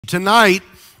Tonight,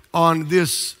 on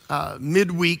this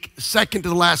midweek, second to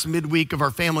the last midweek of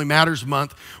our Family Matters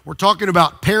month, we're talking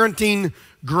about parenting,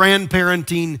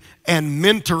 grandparenting, and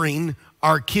mentoring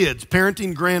our kids.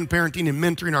 Parenting, grandparenting, and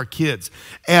mentoring our kids.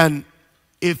 And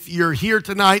if you're here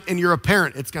tonight and you're a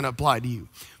parent, it's going to apply to you.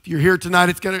 If you're here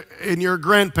tonight and you're a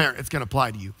grandparent, it's going to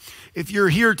apply to you. If you're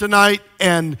here tonight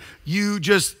and you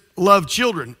just love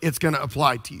children, it's going to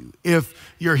apply to you.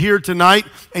 If you're here tonight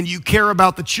and you care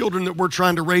about the children that we're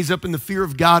trying to raise up in the fear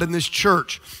of God in this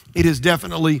church, it is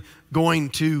definitely going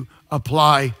to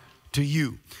apply to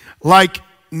you. Like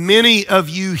many of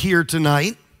you here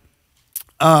tonight,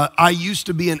 I used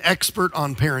to be an expert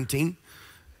on parenting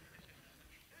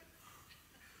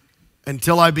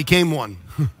until I became one.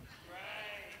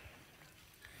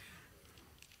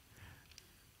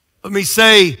 Let me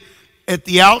say at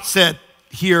the outset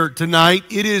here tonight,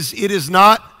 it is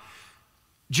not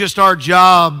just our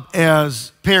job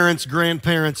as parents,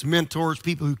 grandparents, mentors,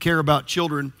 people who care about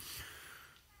children,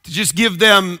 to just give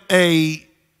them a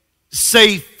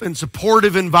safe and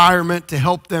supportive environment to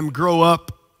help them grow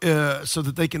up so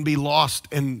that they can be lost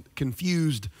and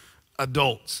confused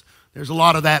adults. There's a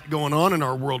lot of that going on in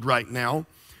our world right now.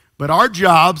 But our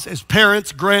jobs as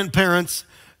parents, grandparents,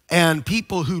 and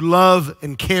people who love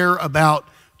and care about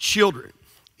children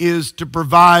is to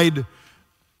provide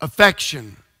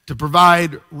affection, to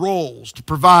provide roles, to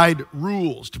provide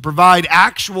rules, to provide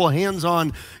actual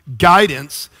hands-on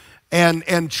guidance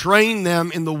and train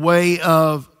them in the way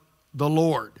of the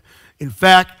Lord. In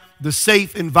fact, the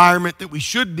safe environment that we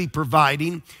should be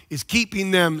providing is keeping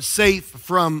them safe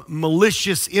from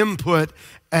malicious input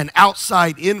and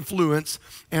outside influence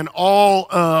and all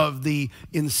of the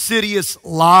insidious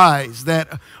lies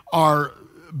that are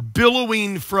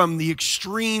billowing from the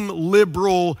extreme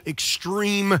liberal,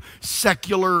 extreme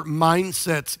secular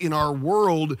mindsets in our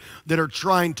world that are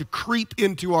trying to creep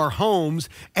into our homes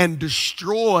and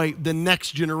destroy the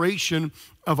next generation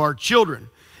of our children.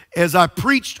 As I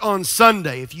preached on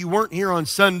Sunday, if you weren't here on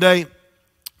Sunday,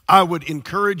 I would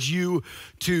encourage you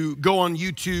to go on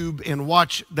YouTube and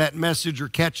watch that message or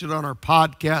catch it on our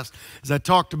podcast. As I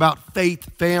talked about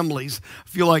faith families, I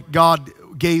feel like God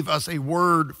gave us a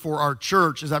word for our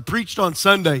church. As I preached on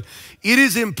Sunday, it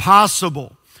is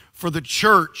impossible for the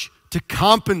church to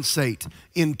compensate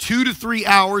in 2 to 3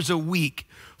 hours a week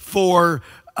for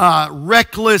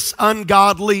reckless,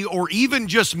 ungodly, or even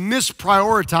just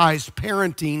misprioritized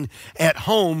parenting at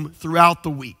home throughout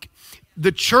the week.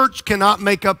 The church cannot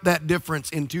make up that difference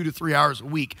in 2 to 3 hours a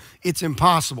week. It's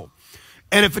impossible.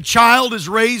 And if a child is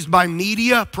raised by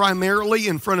media primarily,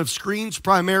 in front of screens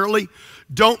primarily,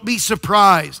 don't be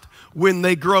surprised when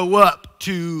they grow up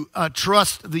to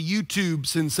trust the YouTube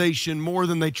sensation more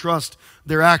than they trust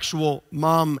their actual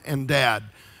mom and dad.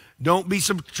 Don't be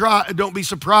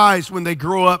surprised when they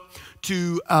grow up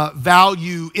to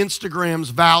value Instagram's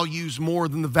values more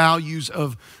than the values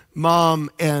of mom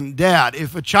and dad.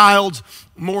 If a child's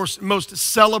most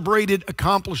celebrated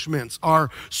accomplishments are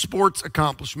sports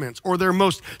accomplishments, or their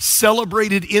most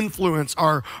celebrated influence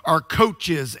are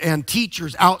coaches and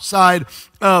teachers outside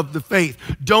of the faith,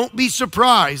 don't be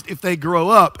surprised if they grow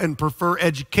up and prefer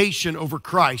education over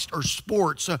Christ or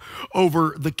sports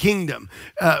over the kingdom.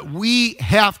 We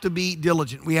have to be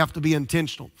diligent. We have to be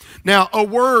intentional. Now, a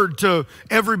word to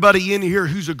everybody in here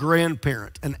who's a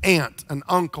grandparent, an aunt, an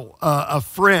uncle, a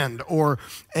friend, or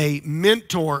a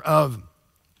mentor of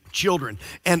children,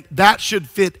 and that should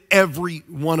fit every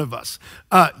one of us.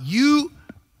 You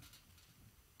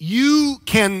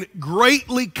can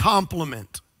greatly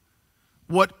complement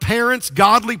what parents,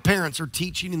 godly parents, are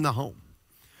teaching in the home.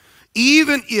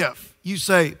 Even if you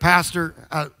say, Pastor,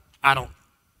 I don't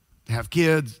have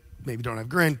kids, maybe don't have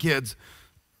grandkids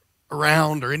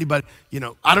around or anybody,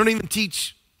 I don't even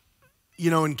teach,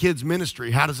 in kids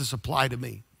ministry. How does this apply to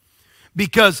me?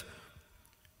 Because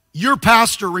your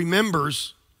pastor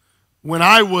remembers when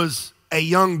I was a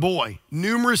young boy,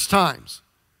 numerous times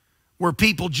where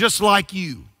people just like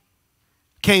you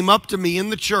came up to me in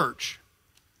the church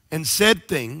and said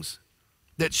things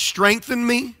that strengthened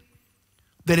me,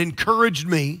 that encouraged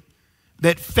me,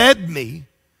 that fed me,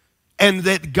 and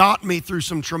that got me through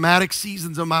some traumatic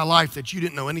seasons of my life that you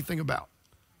didn't know anything about.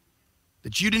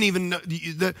 That you didn't even know,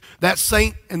 that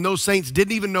saint and those saints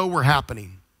didn't even know were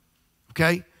happening.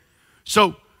 Okay?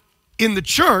 So, in the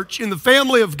church, in the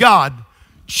family of God,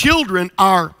 children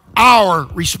are our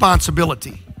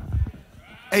responsibility.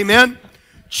 Amen?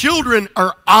 Children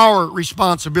are our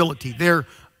responsibility. They're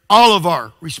all of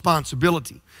our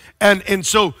responsibility. And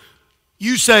so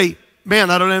you say, man,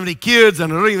 I don't have any kids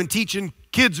and I don't even teach in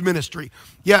kids ministry.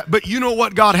 Yeah, but you know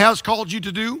what God has called you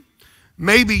to do?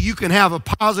 Maybe you can have a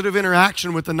positive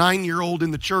interaction with a 9-year-old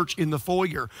in the church in the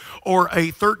foyer, or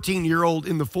a 13-year-old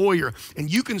in the foyer, and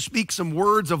you can speak some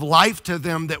words of life to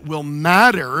them that will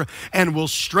matter and will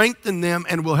strengthen them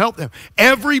and will help them.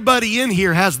 Everybody in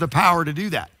here has the power to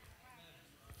do that.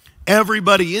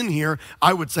 Everybody in here,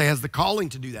 I would say, has the calling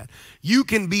to do that.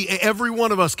 Every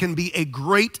one of us can be a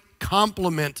great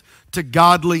complement to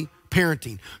godly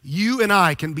parenting. You and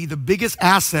I can be the biggest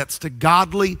assets to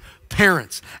godly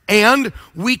parents. And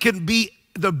we can be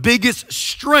the biggest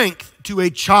strength to a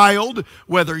child,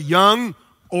 whether young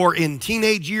or in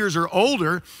teenage years or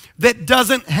older, that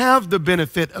doesn't have the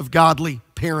benefit of godly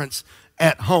parents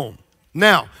at home.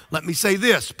 Now, let me say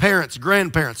this: parents,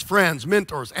 grandparents, friends,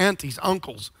 mentors, aunties,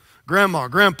 uncles, grandma,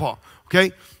 grandpa,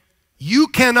 okay? You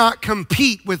cannot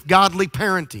compete with godly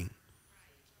parenting.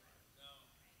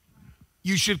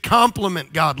 You should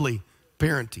complement godly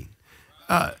parenting.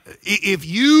 If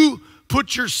you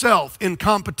put yourself in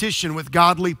competition with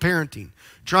godly parenting,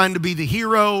 trying to be the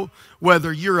hero,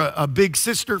 whether you're a big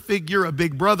sister figure, a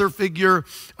big brother figure,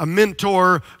 a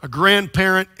mentor, a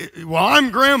grandparent, well, I'm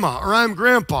grandma or I'm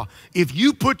grandpa. If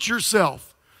you put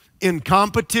yourself in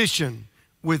competition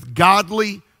with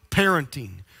godly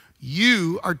parenting,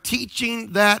 you are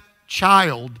teaching that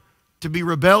child to be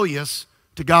rebellious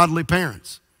to godly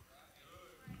parents.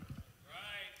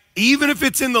 Even if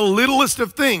it's in the littlest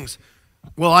of things.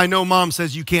 Well, I know mom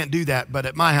says you can't do that, but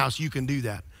at my house you can do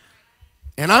that.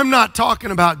 And I'm not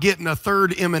talking about getting a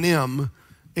third M&M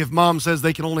if mom says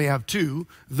they can only have 2,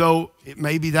 though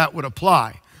maybe that would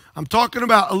apply. I'm talking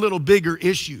about a little bigger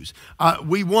issues.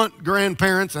 We want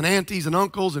grandparents and aunties and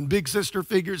uncles and big sister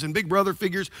figures and big brother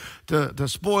figures to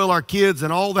spoil our kids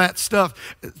and all that stuff.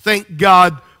 Thank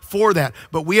God for that.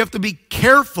 But we have to be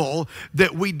careful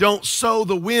that we don't sow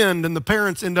the wind and the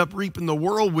parents end up reaping the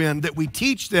whirlwind, that we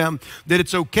teach them that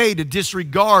it's okay to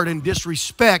disregard and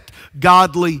disrespect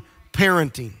godly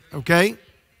parenting, okay?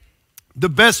 The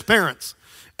best parents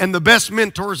and the best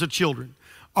mentors of children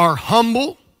are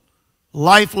humble,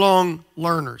 lifelong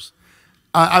learners.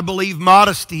 I believe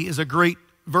modesty is a great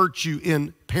virtue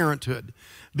in parenthood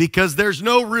because there's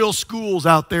no real schools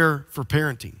out there for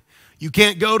parenting. You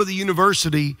can't go to the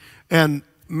university and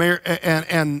major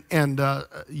on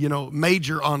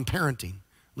parenting,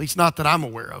 at least not that I'm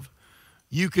aware of.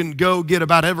 You can go get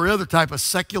about every other type of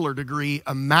secular degree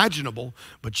imaginable,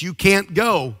 but you can't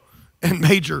go and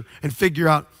major and figure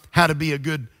out how to be a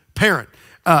good parent.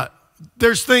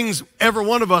 There's things, every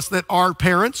one of us that are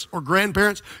parents or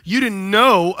grandparents, you didn't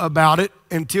know about it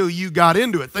until you got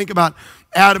into it. Think about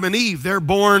Adam and Eve. They're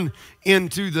born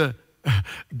into the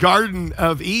Garden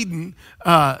of Eden.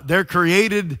 They're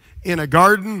created in a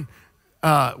garden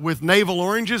with navel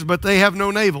oranges, but they have no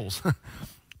navels.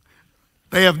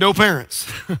 They have no parents.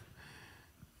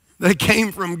 They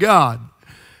came from God.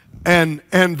 And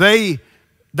they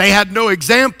had no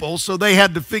example, so they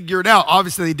had to figure it out.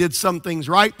 Obviously, they did some things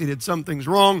right. They did some things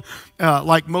wrong,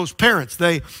 like most parents.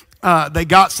 They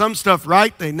got some stuff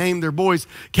right. They named their boys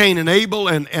Cain and Abel,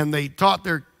 and they taught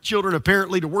their children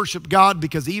apparently to worship God,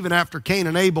 because even after Cain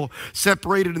and Abel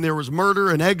separated and there was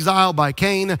murder and exile by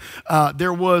Cain,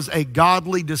 there was a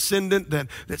godly descendant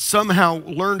that somehow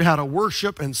learned how to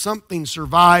worship, and something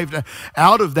survived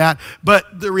out of that.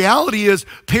 But the reality is,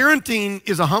 parenting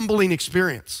is a humbling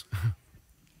experience.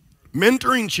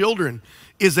 Mentoring children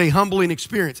is a humbling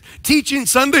experience. Teaching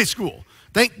Sunday school.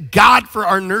 Thank God for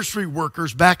our nursery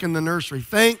workers back in the nursery.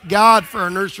 Thank God for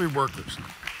our nursery workers.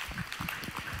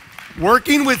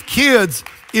 Working with kids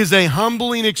is a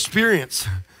humbling experience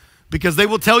because they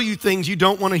will tell you things you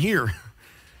don't want to hear.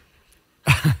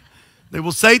 They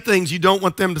will say things you don't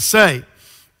want them to say.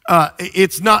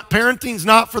 Parenting's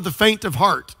not for the faint of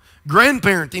heart.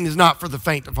 Grandparenting is not for the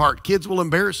faint of heart. Kids will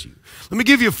embarrass you. Let me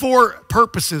give you 4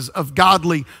 purposes of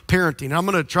godly parenting. I'm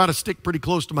going to try to stick pretty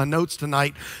close to my notes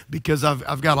tonight because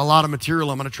I've got a lot of material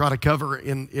I'm going to try to cover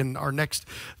in our next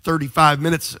 35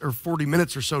 minutes or 40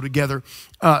 minutes or so together.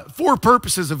 4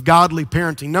 purposes of godly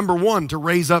parenting. Number 1, to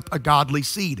raise up a godly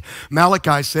seed.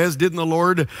 Malachi says, didn't the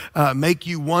Lord make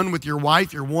you one with your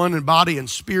wife? You're one in body and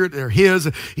spirit. They're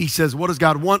his. He says, what does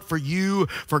God want for you?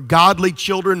 For godly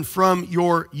children from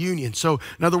your union. So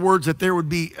in other words, that there would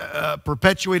be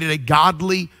perpetuated a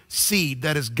godly seed.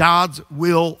 That is God's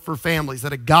will for families,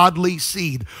 that a godly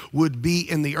seed would be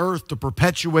in the earth to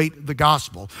perpetuate the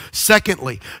gospel.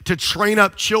 Secondly, to train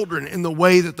up children in the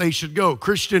way that they should go.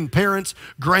 Christian parents,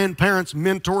 grandparents,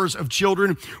 mentors of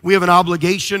children, we have an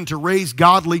obligation to raise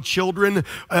godly children,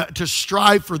 to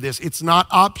strive for this. It's not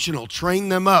optional. Train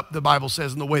them up, the Bible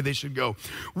says, in the way they should go.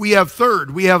 We have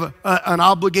an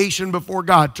obligation before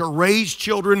God to raise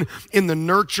children in the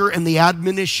nurture and the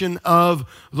admonition of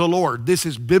the Lord. This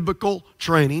is biblical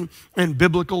training and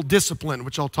biblical discipline,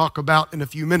 which I'll talk about in a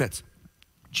few minutes.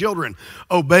 Children,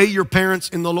 obey your parents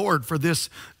in the Lord, for this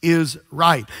is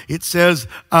right. It says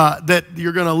that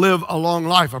you're going to live a long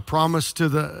life, a promise to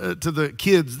the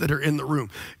kids that are in the room.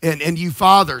 And you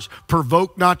fathers,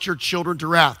 provoke not your children to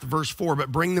wrath, verse 4,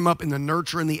 but bring them up in the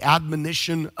nurture and the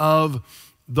admonition of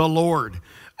the Lord.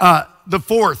 The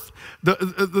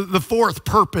fourth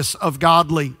purpose of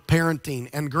godly parenting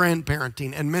and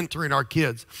grandparenting and mentoring our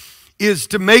kids is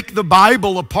to make the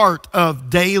Bible a part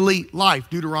of daily life.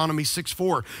 Deuteronomy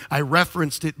 6:4. I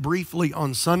referenced it briefly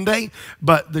on Sunday,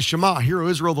 but the Shema, Hear, O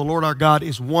Israel, the Lord our God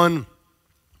is one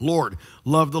Lord.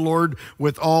 Love the Lord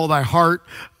with all thy heart,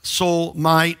 soul,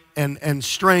 might, and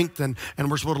strength, and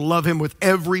we're supposed to love him with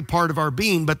every part of our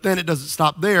being. But then it doesn't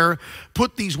stop there.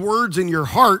 Put these words in your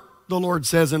heart, the Lord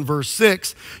says in verse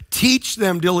 6, teach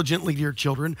them diligently to your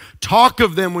children. Talk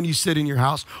of them when you sit in your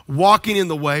house, walking in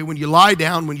the way, when you lie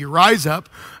down, when you rise up.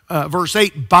 Verse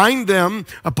 8, bind them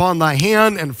upon thy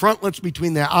hand and frontlets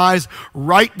between their eyes,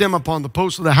 write them upon the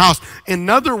posts of the house. In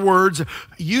other words,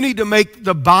 you need to make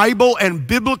the Bible and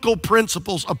biblical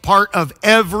principles a part of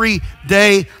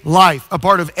everyday life, a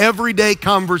part of everyday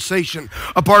conversation,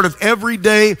 a part of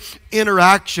everyday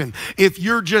interaction. If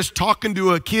you're just talking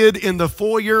to a kid in the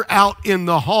foyer out in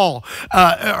the hall,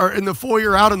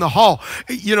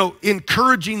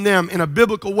 encouraging them in a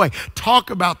biblical way, talk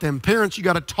about them. Parents, you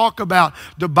got to talk about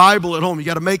the Bible at home. You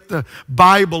got to make the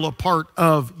Bible a part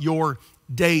of your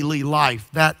daily life.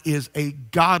 That is a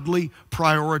godly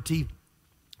priority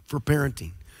for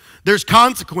parenting. There's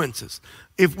consequences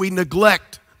if we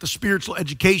neglect the spiritual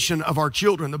education of our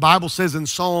children. The Bible says in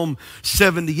Psalm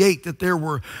 78 that there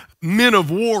were men of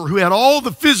war who had all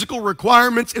the physical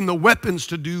requirements and the weapons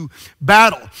to do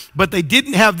battle, but they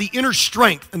didn't have the inner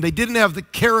strength and they didn't have the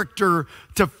character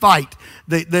to fight.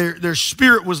 Their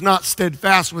spirit was not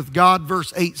steadfast with God.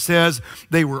 Verse 8 says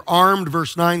they were armed.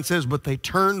 Verse 9 says, but they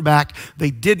turned back. They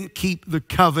didn't keep the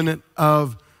covenant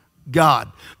of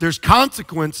God. There's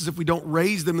consequences if we don't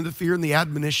raise them in the fear and the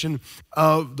admonition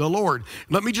of the Lord.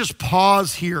 Let me just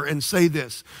pause here and say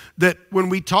this, that when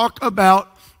we talk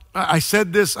about, I've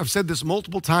said this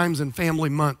multiple times in Family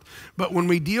Month, but when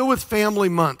we deal with Family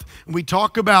Month, and we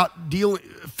talk about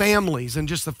families and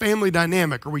just the family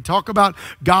dynamic, or we talk about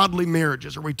godly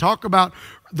marriages, or we talk about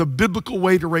the biblical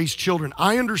way to raise children,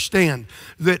 I understand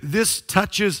that this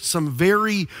touches some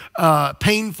very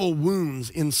painful wounds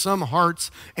in some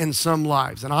hearts and some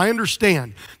lives. And I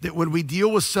understand that when we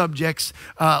deal with subjects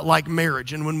like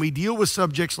marriage, and when we deal with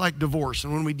subjects like divorce,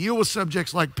 and when we deal with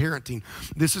subjects like parenting,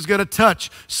 this is going to touch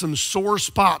some sore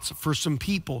spots for some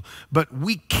people. But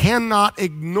we cannot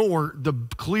ignore the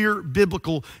clear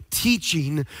biblical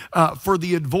teaching for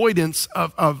the avoidance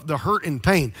of the hurt and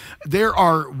pain. There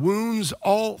are wounds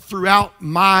all throughout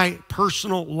my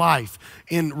personal life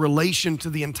in relation to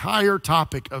the entire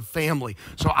topic of family.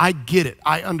 So I get it.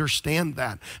 I understand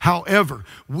that. However,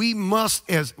 we must,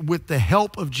 as with the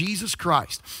help of Jesus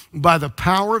Christ, by the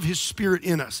power of his Spirit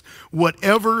in us,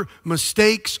 whatever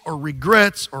mistakes or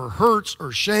regrets or hurts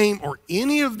or shame or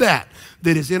any of that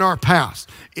is in our past,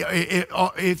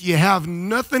 if you have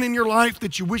nothing in your life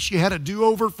that you wish you had a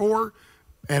do-over for,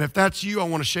 and if that's you, I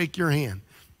want to shake your hand.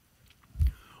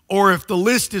 Or if the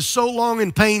list is so long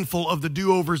and painful of the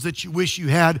do-overs that you wish you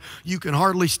had, you can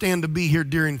hardly stand to be here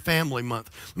during Family Month.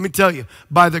 Let me tell you,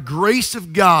 by the grace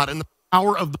of God and the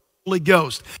power of the Holy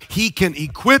Ghost, he can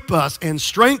equip us and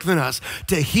strengthen us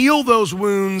to heal those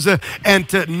wounds and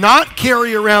to not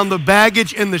carry around the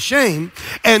baggage and the shame.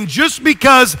 And just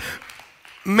because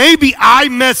maybe I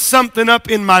messed something up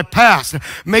in my past.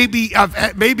 Maybe I've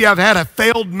had a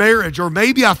failed marriage, or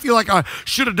maybe I feel like I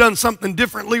should have done something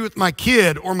differently with my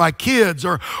kid or my kids,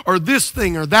 or this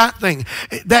thing or that thing.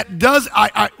 That does,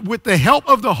 with the help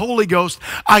of the Holy Ghost,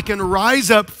 I can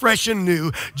rise up fresh and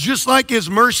new, just like his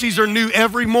mercies are new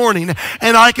every morning.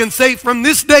 And I can say from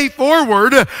this day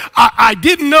forward, I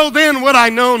didn't know then what I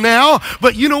know now,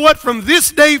 but you know what? From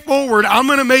this day forward, I'm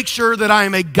going to make sure that I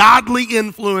am a godly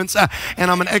influence,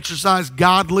 and I'm going to exercise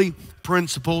godly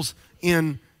principles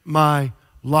in my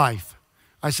life.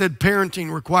 I said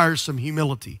parenting requires some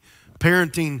humility.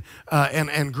 parenting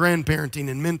and grandparenting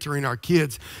and mentoring our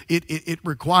kids, it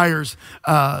requires,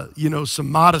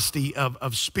 some modesty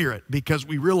of spirit, because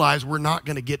we realize we're not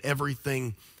going to get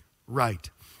everything right.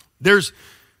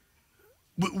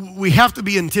 We have to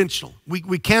be intentional.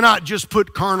 We cannot just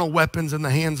put carnal weapons in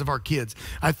the hands of our kids.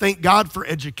 I thank God for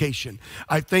education.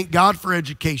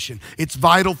 It's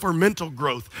vital for mental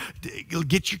growth.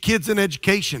 Get your kids an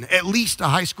education, at least a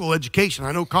high school education.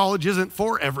 I know college isn't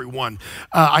for everyone.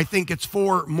 I think it's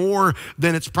for more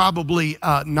than it's probably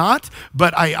not.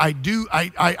 But I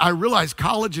realize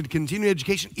college and continuing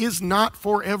education is not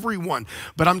for everyone.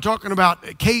 But I'm talking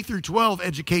about K through 12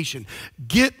 education.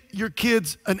 Get your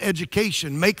kids an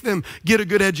education. Make them get a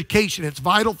good education. It's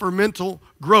vital for mental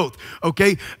growth,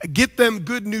 okay? Get them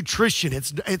good nutrition.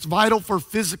 It's vital for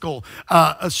physical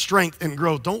strength and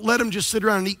growth. Don't let them just sit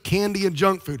around and eat candy and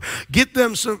junk food.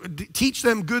 Teach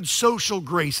them good social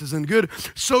graces and good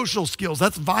social skills.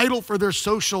 That's vital for their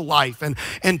social life.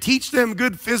 And teach them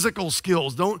good physical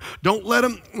skills. Don't let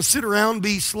them sit around,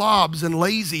 be slobs and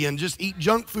lazy and just eat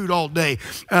junk food all day.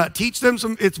 Teach them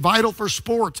it's vital for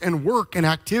sports and work and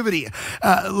activity.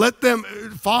 Let them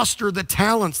foster the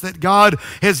talents that God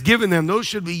has given them. Those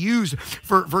should be used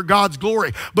for God's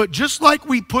glory. But just like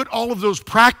we put all of those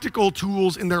practical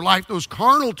tools in their life, those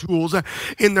carnal tools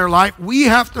in their life, we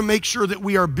have to make sure that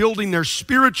we are building their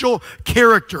spiritual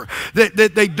character,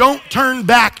 that they don't turn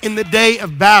back in the day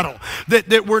of battle,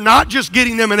 that we're not just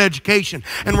getting them an education,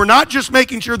 and we're not just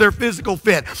making sure they're physical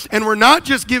fit, and we're not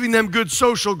just giving them good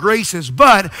social graces,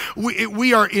 but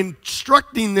we are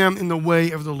instructing them in the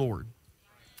way of the Lord.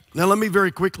 Now, let me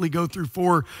very quickly go through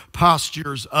 4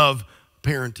 postures of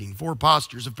parenting. 4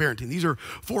 postures of parenting. These are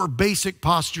 4 basic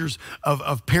postures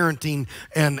of parenting,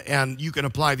 and you can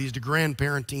apply these to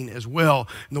grandparenting as well,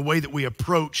 in the way that we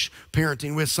approach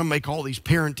parenting with. Some may call these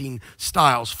parenting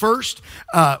styles. First,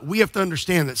 we have to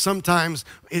understand that sometimes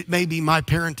it may be my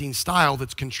parenting style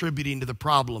that's contributing to the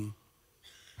problem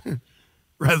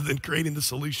rather than creating the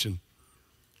solution.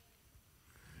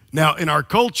 Now, in our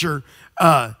culture,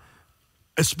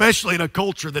 especially in a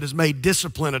culture that has made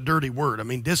discipline a dirty word. I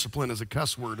mean, discipline is a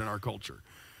cuss word in our culture.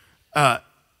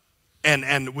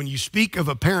 And when you speak of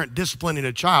a parent disciplining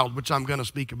a child, which I'm going to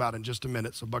speak about in just a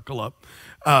minute, so buckle up,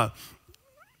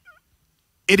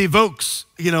 it evokes,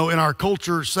 in our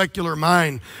culture, secular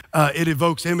mind, it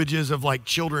evokes images of like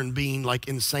children being like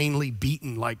insanely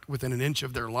beaten, like within an inch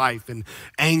of their life, and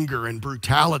anger and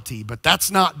brutality. But that's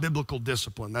not biblical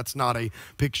discipline. That's not a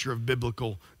picture of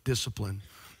biblical discipline.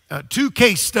 2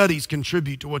 case studies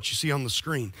contribute to what you see on the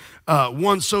screen.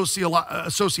 One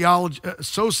sociological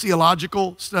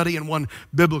study and one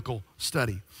biblical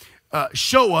study.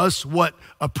 Show us what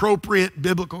appropriate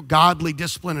biblical godly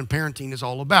discipline and parenting is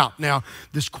all about. Now,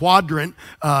 this quadrant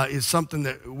is something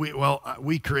that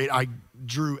I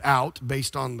drew out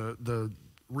based on the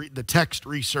text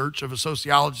research of a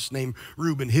sociologist named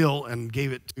Reuben Hill, and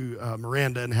gave it to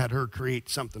Miranda and had her create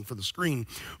something for the screen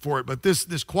for it. But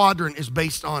this quadrant is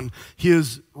based on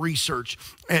his research.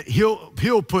 And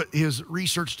he'll put his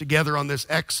research together on this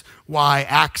XY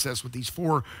axis with these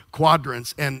 4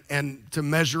 quadrants and to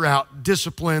measure out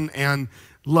discipline and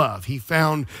love. He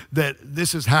found that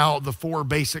this is how the 4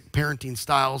 basic parenting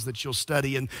styles that you'll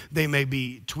study, and they may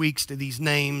be tweaks to these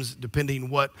names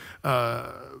depending what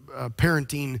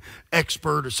parenting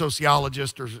expert or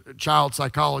sociologist or child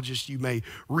psychologist you may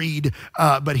read.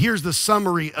 But here's the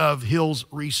summary of Hill's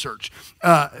research.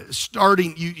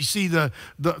 Starting, you see the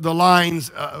lines,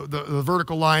 the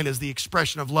vertical line is the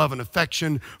expression of love and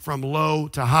affection from low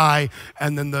to high,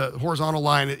 and then the horizontal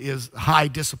line is high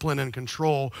discipline and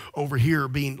control over here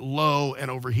being low, and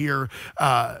over here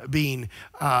being,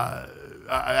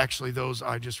 actually those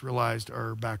I just realized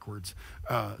are backwards.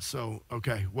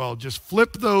 Okay, well, just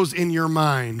flip those in your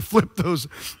mind. Flip those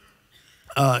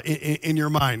in your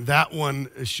mind. That one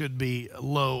should be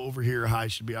low over here, high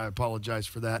should be, I apologize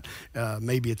for that.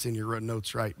 Maybe it's in your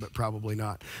notes right, but probably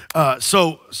not.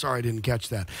 Sorry I didn't catch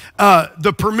that.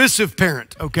 The permissive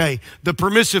parent, okay? The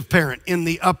permissive parent in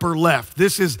the upper left.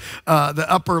 This is the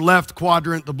upper left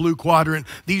quadrant, the blue quadrant.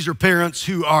 These are parents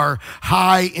who are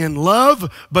high in love,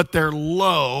 but they're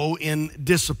low in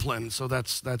discipline. So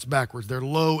that's backwards. They're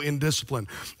low in discipline.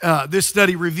 This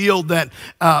study revealed that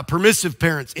permissive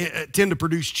parents tend to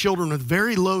produce children with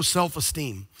very low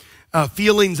self-esteem,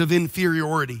 feelings of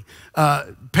inferiority.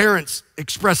 Parents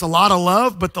express a lot of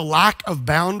love, but the lack of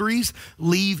boundaries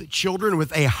leave children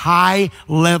with a high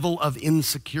level of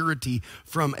insecurity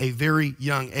from a very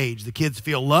young age. The kids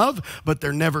feel love, but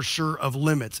they're never sure of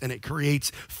limits, and it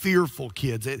creates fearful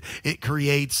kids. It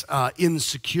creates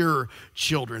insecure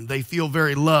children. They feel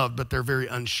very loved, but they're very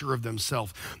unsure of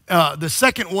themselves. The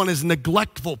second one is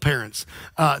neglectful parents.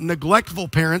 Neglectful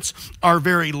parents are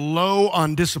very low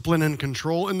on discipline and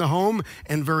control in the home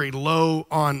and very low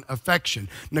on affection.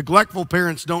 Neglectful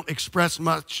parents don't express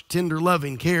much tender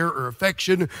loving care or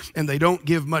affection, and they don't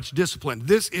give much discipline.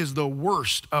 This is the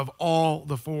worst of all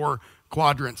the four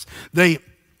quadrants. They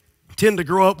tend to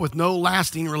grow up with no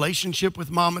lasting relationship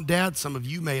with mom and dad. Some of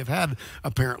you may have had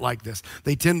a parent like this.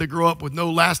 They tend to grow up with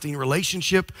no lasting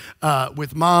relationship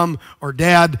with mom or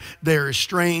dad. They're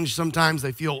estranged. Sometimes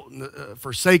they feel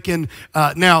forsaken.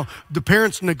 Now, the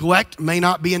parents' neglect may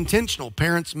not be intentional.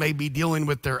 Parents may be dealing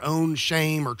with their own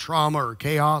shame or trauma or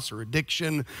chaos or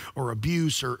addiction or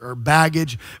abuse or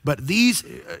baggage. But these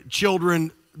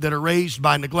children that are raised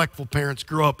by neglectful parents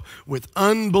grow up with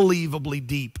unbelievably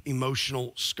deep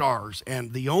emotional scars.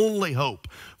 And the only hope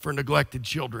for neglected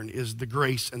children is the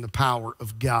grace and the power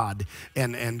of God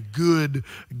and good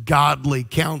godly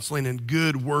counseling and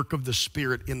good work of the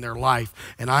Spirit in their life.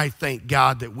 And I thank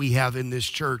God that we have in this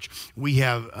church, we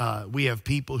have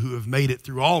people who have made it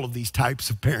through all of these types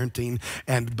of parenting,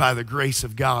 and by the grace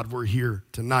of God, we're here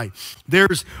tonight.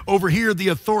 There's over here the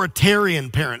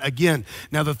authoritarian parent. Again,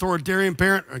 now the authoritarian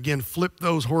parent, again, flip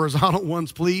those horizontal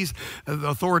ones, please. The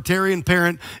authoritarian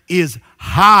parent is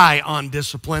high on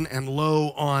discipline and low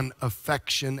on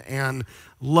affection and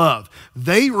love.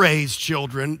 They raise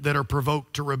children that are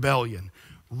provoked to rebellion.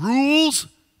 Rules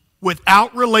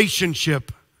without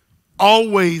relationship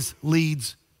always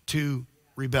leads to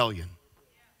rebellion.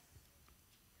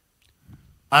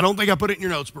 I don't think I put it in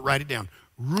your notes, but write it down.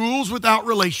 Rules without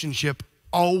relationship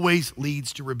always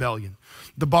leads to rebellion.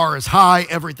 The bar is high,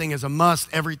 everything is a must,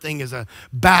 everything is a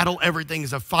battle, everything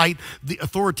is a fight. The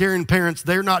authoritarian parents,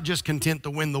 they're not just content to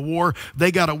win the war,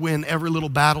 they got to win every little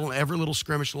battle and every little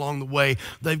skirmish along the way.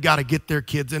 They've got to get their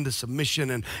kids into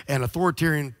submission, and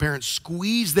authoritarian parents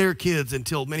squeeze their kids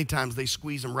until many times they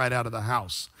squeeze them right out of the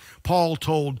house. Paul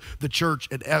told the church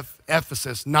at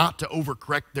Ephesus not to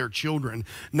overcorrect their children,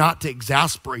 not to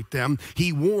exasperate them.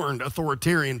 He warned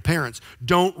authoritarian parents,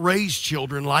 don't raise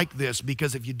children like this,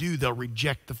 because if you do, they'll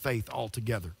reject the faith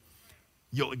altogether.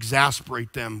 You'll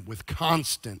exasperate them with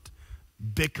constant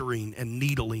bickering and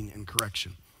needling and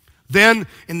correction. Then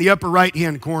in the upper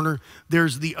right-hand corner,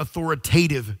 there's the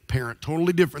authoritative parent,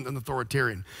 totally different than the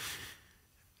authoritarian.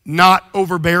 Not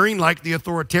overbearing like the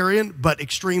authoritarian, but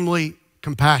extremely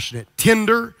compassionate,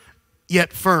 tender,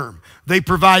 yet firm. They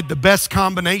provide the best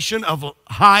combination of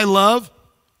high love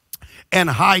and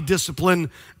high discipline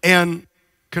and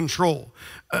control.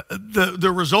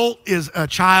 The result is a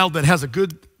child that has a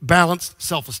good balanced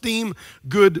self-esteem,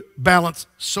 good balanced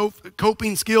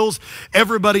coping skills.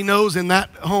 Everybody knows in that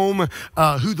home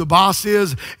who the boss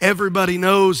is. Everybody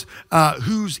knows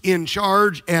who's in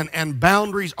charge, and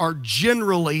boundaries are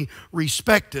generally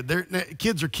respected.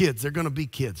 Kids are kids. They're going to be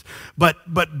kids. But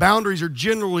boundaries are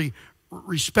generally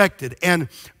respected. And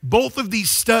both of these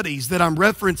studies that I'm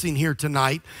referencing here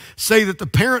tonight say that the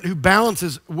parent who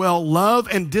balances well love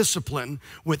and discipline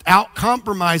without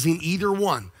compromising either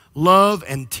one, love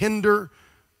and tender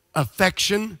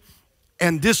affection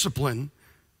and discipline,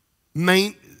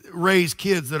 raise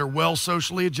kids that are well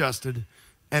socially adjusted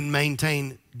and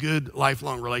maintain good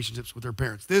lifelong relationships with their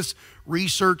parents. This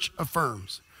research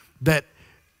affirms that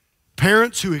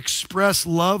parents who express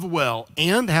love well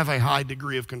and have a high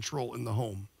degree of control in the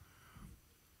home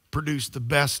produce the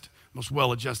best, most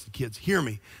well-adjusted kids. Hear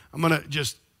me. I'm going to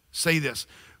just say this.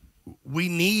 We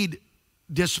need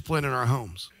discipline in our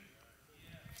homes,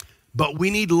 but we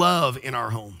need love in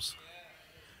our homes.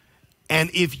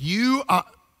 And if you're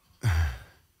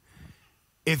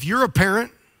a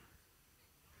parent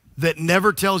that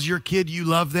never tells your kid you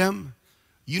love them,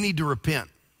 you need to repent.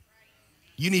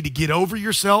 You need to get over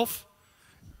yourself,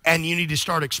 and you need to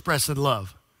start expressing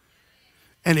love.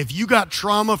 And if you got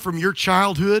trauma from your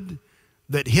childhood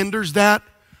that hinders that,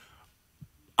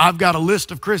 I've got a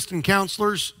list of Christian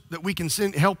counselors that we can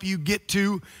help you get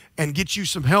to and get you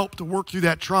some help to work through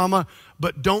that trauma.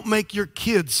 But don't make your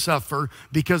kids suffer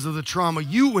because of the trauma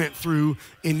you went through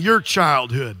in your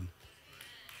childhood.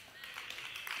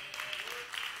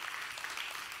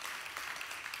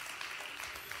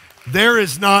 There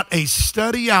is not a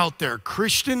study out there,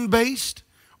 Christian-based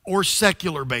or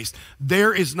secular-based.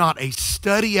 There is not a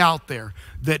study out there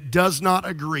that does not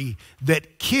agree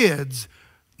that kids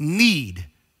need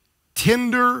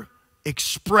tender,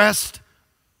 expressed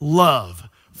love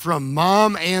from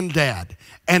mom and dad.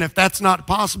 And if that's not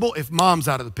possible, if mom's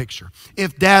out of the picture,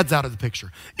 if dad's out of the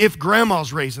picture, if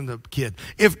grandma's raising the kid,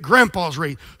 if grandpa's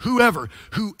raising,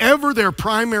 whoever their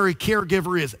primary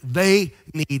caregiver is, they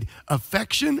need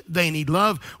affection, they need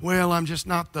love. Well, I'm just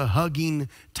not the hugging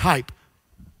type.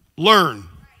 Learn.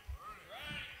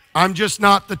 I'm just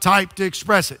not the type to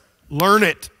express it. Learn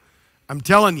it. I'm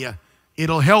telling you,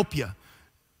 it'll help you.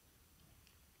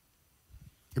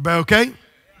 Everybody okay?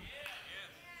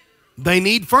 They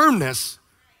need firmness.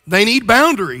 They need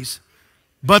boundaries.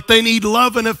 But they need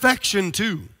love and affection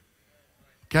too.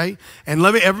 Okay? And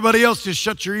everybody else just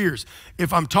shut your ears.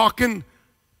 If I'm talking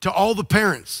to all the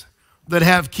parents that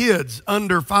have kids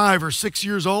under 5 or 6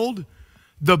 years old,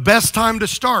 the best time to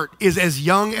start is as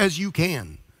young as you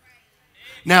can.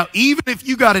 Now, even if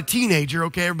you got a teenager,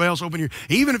 okay, everybody else open your,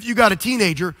 even if you got a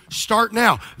teenager, start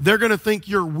now. They're going to think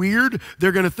you're weird.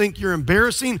 They're going to think you're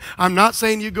embarrassing. I'm not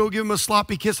saying you go give them a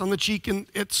sloppy kiss on the cheek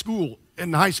at school,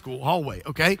 in the high school hallway,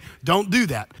 okay? Don't do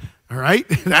that, all right?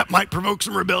 That might provoke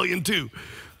some rebellion too,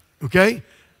 okay?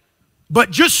 But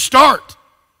just start.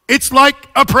 It's like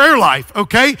a prayer life,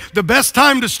 okay? The best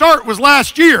time to start was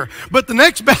last year, but the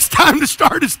next best time to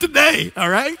start is today, all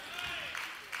right?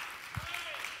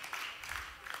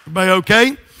 Everybody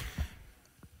okay?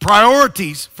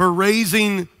 Priorities for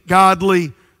raising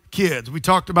godly kids. We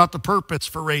talked about the purpose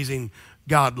for raising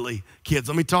godly kids.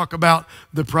 Let me talk about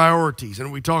the priorities.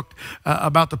 And we talked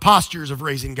about the postures of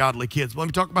raising godly kids. Let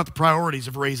me talk about the priorities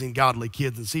of raising godly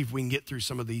kids and see if we can get through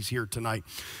some of these here tonight.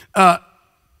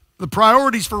 The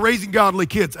priorities for raising godly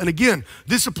kids. And again,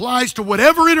 this applies to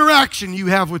whatever interaction you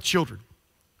have with children.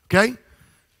 Okay?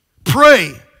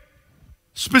 Pray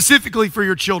specifically for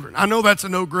your children. I know that's a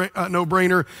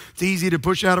no-brainer. It's easy to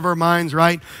push out of our minds,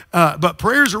 right? But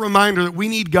prayer is a reminder that we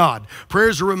need God. Prayer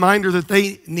is a reminder that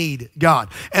they need God.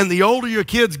 And the older your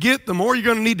kids get, the more you're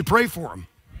going to need to pray for them.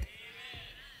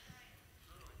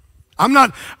 I'm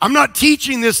not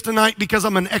teaching this tonight because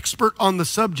I'm an expert on the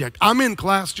subject. I'm in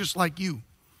class just like you.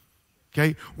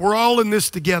 Okay? We're all in this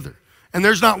together. And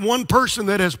there's not one person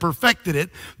that has perfected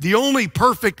it. The only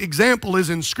perfect example is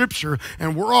in Scripture,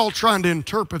 and we're all trying to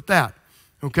interpret that,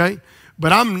 okay?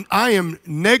 But I am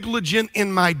negligent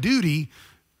in my duty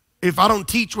if I don't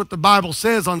teach what the Bible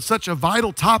says on such a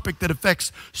vital topic that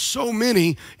affects so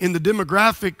many in the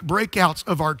demographic breakouts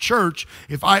of our church,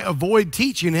 if I avoid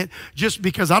teaching it just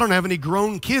because I don't have any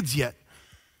grown kids yet.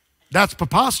 That's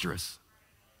preposterous,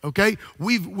 okay?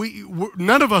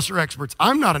 None of us are experts.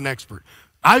 I'm not an expert.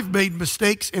 I've made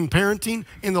mistakes in parenting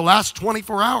in the last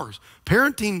 24 hours.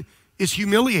 Parenting is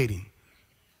humiliating.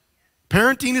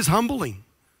 Parenting is humbling.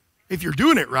 If you're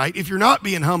doing it right, if you're not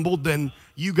being humbled, then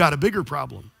you got a bigger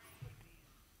problem.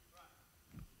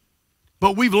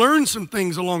 But we've learned some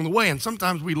things along the way, and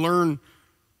sometimes we learn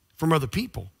from other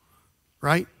people,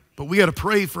 right? But we got to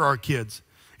pray for our kids.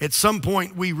 At some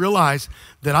point, we realize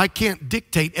that I can't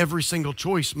dictate every single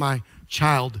choice my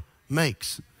child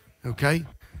makes, okay?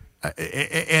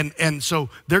 And so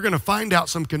they're going to find out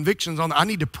some convictions on that. I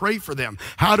need to pray for them.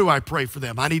 How do I pray for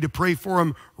them? I need to pray for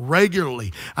them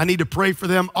regularly. I need to pray for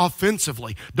them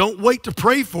offensively. Don't wait to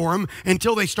pray for them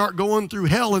until they start going through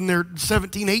hell in their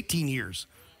 17, 18 years,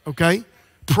 okay?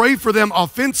 Pray for them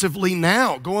offensively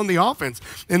now. Go on the offense.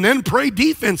 And then pray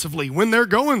defensively when they're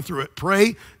going through it.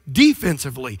 Pray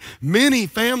defensively. Many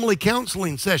family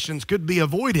counseling sessions could be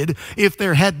avoided if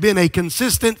there had been a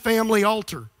consistent family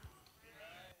altar.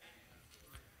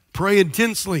 Pray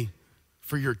intensely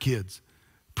for your kids.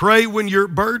 Pray when you're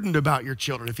burdened about your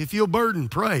children. If you feel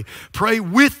burdened, pray. Pray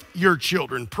with your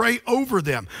children. Pray over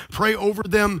them. Pray over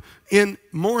them in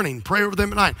morning. Pray over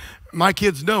them at night. My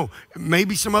kids know,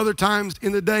 maybe some other times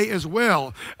in the day as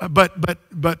well, but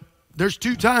there's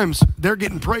 2 times they're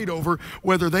getting prayed over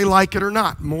whether they like it or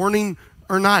not, morning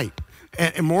or night.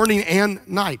 Morning and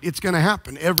night. It's going to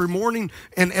happen every morning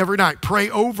and every night. Pray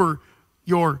over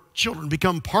your children.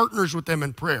 Become partners with them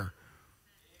in prayer.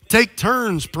 Take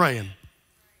turns praying.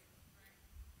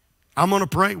 I'm going to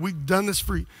pray. We've done this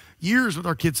for years with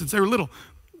our kids since they were little.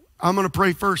 I'm going to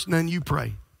pray first and then you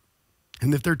pray.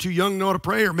 And if they're too young to know how to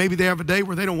pray, or maybe they have a day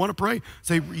where they don't want to pray,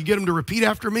 say, you get them to repeat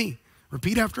after me.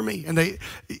 Repeat after me. And they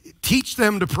teach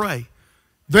them to pray.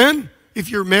 Then, if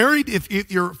you're married,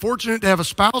 if you're fortunate to have a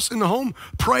spouse in the home,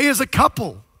 pray as a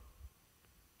couple.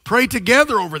 Pray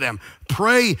together over them.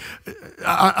 Pray,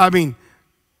 I mean,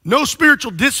 no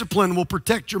spiritual discipline will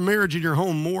protect your marriage and your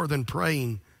home more than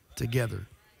praying together.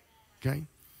 Okay?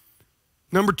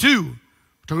 Number 2, we're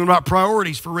talking about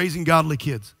priorities for raising godly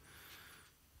kids.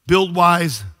 Build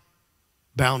wise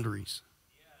boundaries.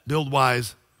 Build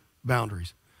wise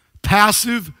boundaries.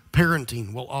 Passive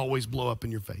parenting will always blow up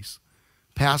in your face.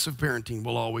 Passive parenting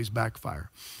will always backfire.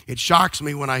 It shocks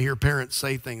me when I hear parents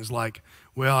say things like,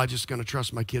 well, I'm just going to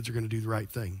trust my kids are going to do the right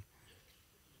thing.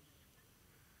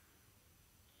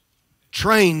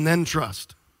 Train, then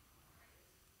trust.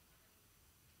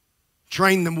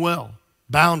 Train them well.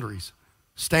 Boundaries,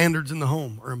 standards in the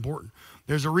home are important.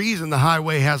 There's a reason the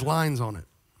highway has lines on it.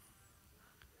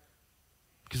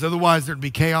 Because otherwise there'd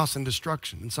be chaos and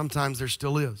destruction. And sometimes there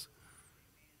still is.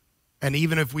 And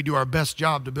even if we do our best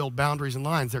job to build boundaries and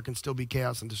lines, there can still be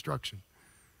chaos and destruction.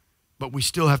 But we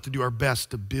still have to do our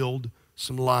best to build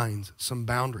some lines, some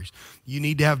boundaries. You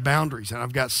need to have boundaries, and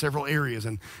I've got several areas,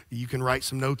 and you can write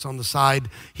some notes on the side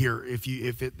here if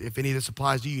any of this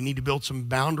applies to you. You need to build some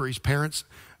boundaries, parents,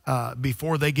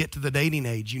 before they get to the dating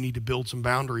age. You need to build some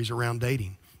boundaries around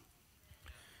dating.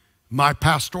 My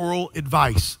pastoral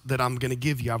advice that I'm going to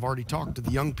give you, I've already talked to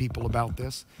the young people about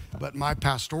this, but my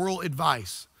pastoral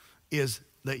advice is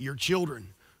that our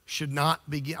children should not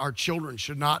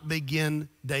begin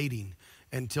dating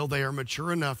until they are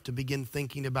mature enough to begin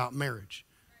thinking about marriage.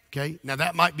 Okay? Now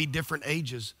that might be different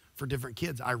ages for different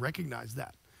kids. I recognize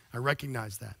that.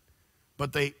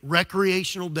 But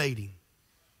recreational dating.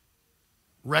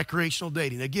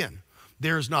 Again,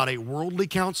 there is not a worldly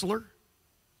counselor,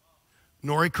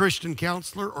 nor a Christian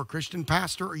counselor or Christian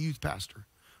pastor or youth pastor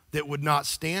that would not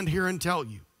stand here and tell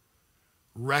you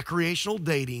recreational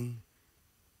dating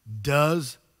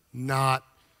does not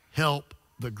help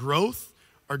the growth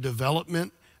or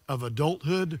development of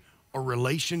adulthood or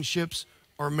relationships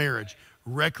or marriage.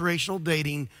 Recreational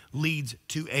dating leads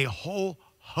to a whole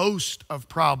host of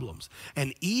problems.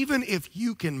 And even if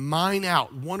you can mine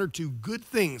out one or two good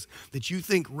things that you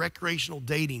think recreational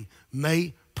dating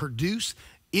may produce,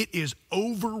 it is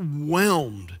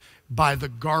overwhelmed by the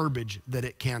garbage that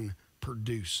it can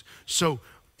produce. So,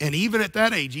 and even at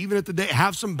that age, even at the day,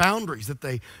 have some boundaries that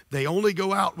they only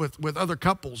go out with other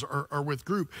couples or with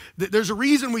group. There's a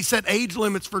reason we set age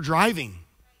limits for driving,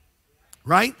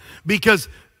 right? Because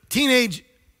teenage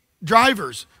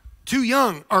drivers, too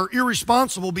young, are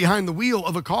irresponsible behind the wheel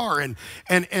of a car, and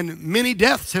many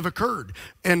deaths have occurred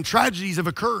and tragedies have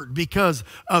occurred because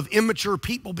of immature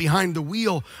people behind the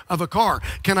wheel of a car.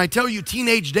 Can I tell you,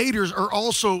 teenage daters are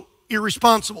also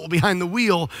irresponsible behind the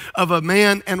wheel of a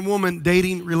man and woman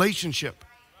dating relationship.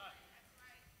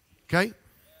 Okay?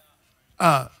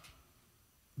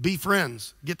 Be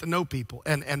friends, get to know people.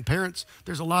 And parents,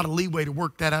 there's a lot of leeway to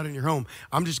work that out in your home.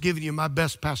 I'm just giving you my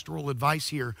best pastoral advice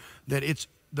here, that it's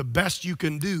the best you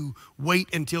can do.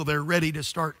 Wait until they're ready to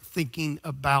start thinking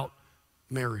about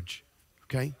marriage.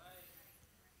 Okay?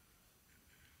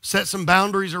 Set some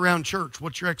boundaries around church.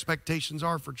 What your expectations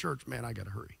are for church. Man, I got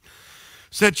to hurry.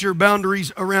 Set your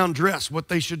boundaries around dress, what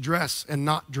they should dress and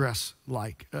not dress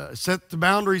like. Set the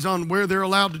boundaries on where they're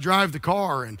allowed to drive the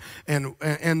car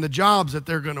and the jobs that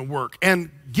they're going to work.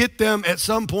 And get them at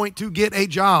some point to get a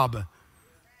job.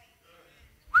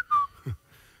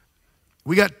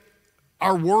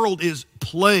 Our world is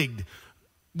plagued.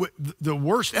 The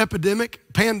worst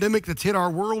pandemic that's hit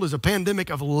our world is a pandemic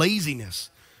of laziness,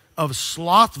 of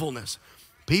slothfulness.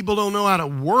 People don't know how to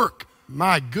work.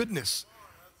 My goodness.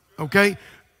 Okay?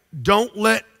 Don't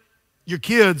let your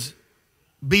kids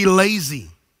be lazy.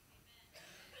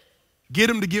 Get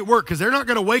them to get work, because they're not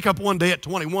going to wake up one day at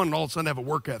 21 and all of a sudden have a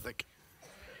work ethic.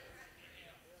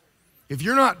 If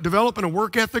you're not developing a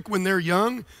work ethic when they're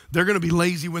young, they're going to be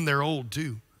lazy when they're old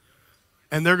too.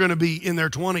 And they're going to be in their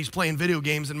 20s playing video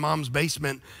games in mom's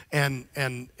basement and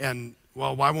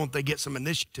well, why won't they get some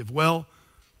initiative? Well,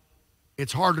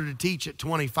 it's harder to teach at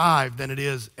 25 than it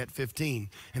is at 15.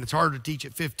 And it's harder to teach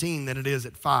at 15 than it is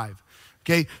at 5.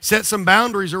 Okay, set some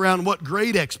boundaries around what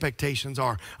grade expectations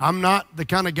are. I'm not the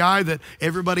kind of guy that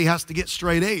everybody has to get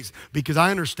straight A's, because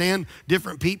I understand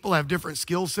different people have different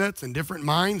skill sets and different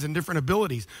minds and different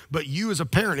abilities. But you as a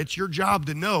parent, it's your job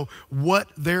to know what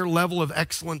their level of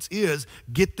excellence is.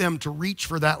 Get them to reach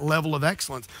for that level of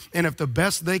excellence. And if the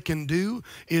best they can do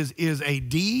is a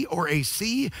D or a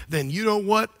C, then you know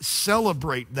what?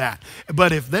 Celebrate that.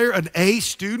 But if they're an A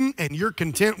student and you're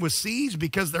content with C's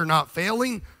because they're not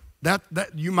failing, that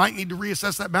you might need to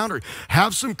reassess that boundary.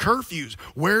 Have some curfews.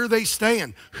 Where are they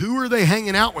staying? Who are they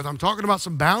hanging out with? I'm talking about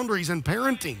some boundaries in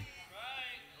parenting.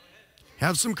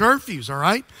 Have some curfews, all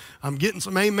right? I'm getting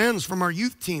some amens from our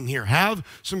youth team here. Have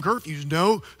some curfews.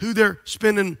 Know who they're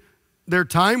spending their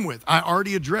time with. I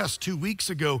already addressed 2 weeks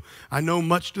ago, I know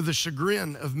much to the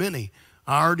chagrin of many,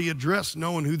 I already addressed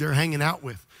knowing who they're hanging out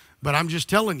with. But I'm just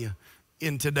telling you,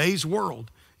 in today's world,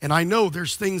 and I know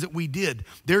there's things that we did.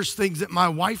 There's things that my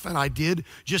wife and I did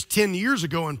just 10 years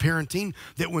ago in parenting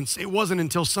that when it wasn't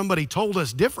until somebody told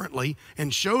us differently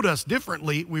and showed us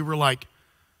differently, we were like,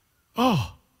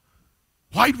 Oh,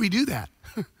 why'd we do that?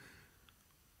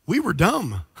 We were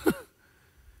dumb.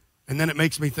 And then it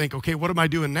makes me think, okay, what am I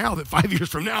doing now that 5 years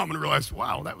from now I'm going to realize,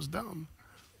 wow, that was dumb.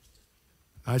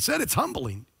 I said it's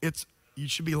humbling. You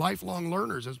should be lifelong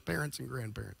learners as parents and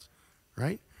grandparents,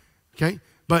 right? Okay?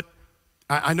 But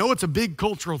I know it's a big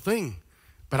cultural thing,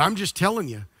 but I'm just telling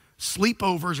you,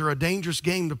 sleepovers are a dangerous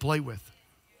game to play with.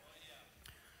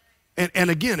 And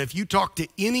again, if you talk to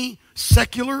any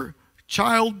secular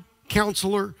child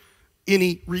counselor,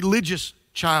 any religious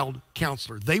child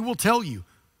counselor, they will tell you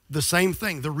the same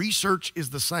thing. The research is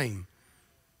the same.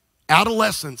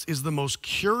 Adolescence is the most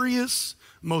curious,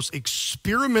 most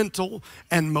experimental,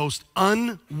 and most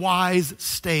unwise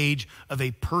stage of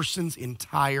a person's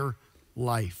entire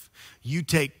life. You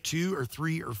take 2 or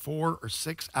 3 or 4 or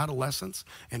 6 adolescents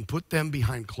and put them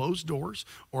behind closed doors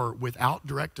or without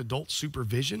direct adult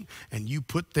supervision, and you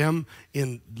put them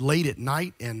in late at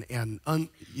night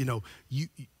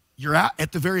you're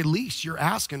at the very least, you're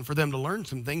asking for them to learn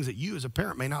some things that you as a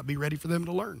parent may not be ready for them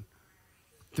to learn,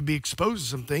 to be exposed to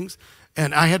some things.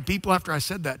 And I had people, after I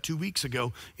said that 2 weeks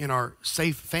ago in our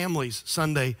Safe Families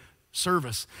Sunday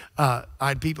service, I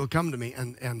had people come to me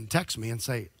and text me and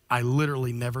say, I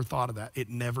literally never thought of that. That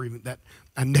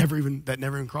never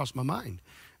even crossed my mind.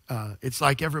 It's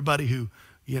like everybody who,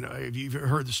 if you've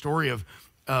heard the story of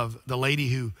the lady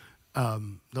who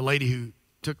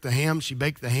took the ham, she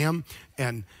baked the ham,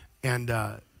 and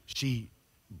she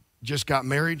just got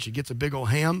married. She gets a big old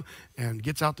ham and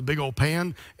gets out the big old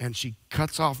pan, and she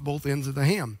cuts off both ends of the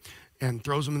ham and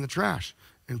throws them in the trash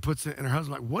and puts it. And her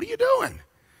husband's like, "What are you doing?"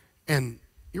 And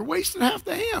 "You're wasting half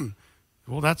the ham."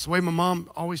 "Well, that's the way my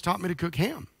mom always taught me to cook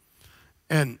ham."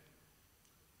 And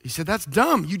he said, "That's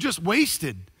dumb. You just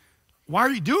wasted. Why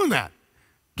are you doing that?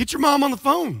 Get your mom on the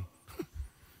phone."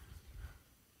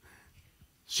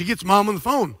 She gets mom on the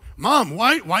phone. "Mom,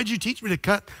 why'd you teach me to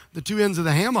cut the 2 ends of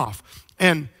the ham off?"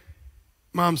 And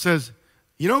mom says,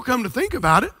 "Come to think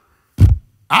about it,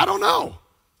 I don't know.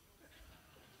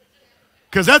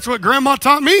 Because that's what grandma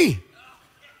taught me."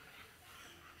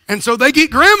 And so they get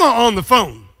grandma on the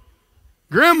phone.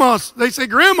 They say,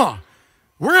 "Grandma,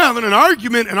 we're having an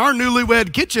argument in our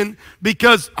newlywed kitchen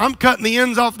because I'm cutting the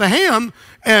ends off the ham,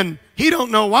 and he don't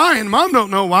know why, and mom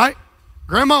don't know why.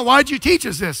 Grandma, why'd you teach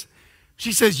us this?"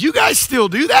 She says, "You guys still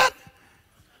do that?"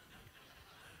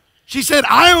 She said,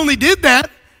 "I only did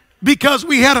that because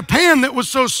we had a pan that was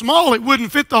so small it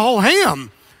wouldn't fit the whole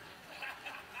ham.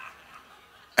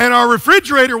 And our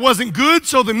refrigerator wasn't good,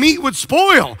 so the meat would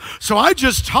spoil. So I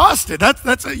just tossed it."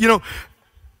 That's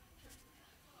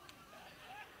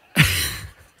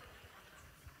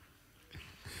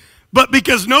But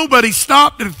because nobody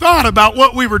stopped and thought about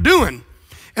what we were doing.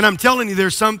 And I'm telling you,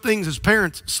 there's some things as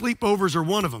parents, sleepovers are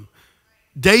one of them.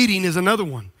 Dating is another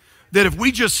one. That if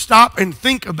we just stop and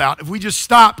think about, if we just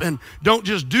stop and don't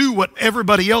just do what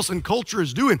everybody else in culture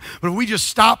is doing, but if we just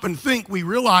stop and think, we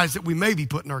realize that we may be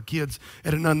putting our kids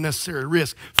at an unnecessary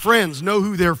risk. Friends, know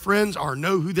who their friends are,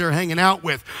 know who they're hanging out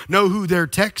with, know who they're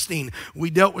texting. We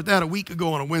dealt with that a week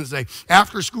ago on a Wednesday.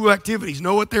 After school activities,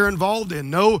 know what they're involved in,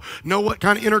 know what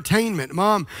kind of entertainment.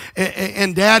 Mom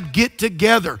and dad, get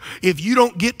together. If you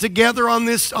don't get together on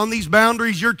these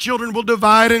boundaries, your children will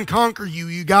divide and conquer you.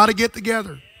 You got to get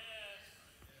together.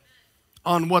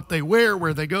 On what they wear,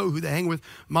 where they go, who they hang with.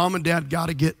 Mom and dad got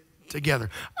to get together.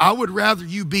 I would rather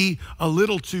you be a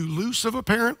little too loose of a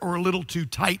parent or a little too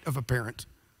tight of a parent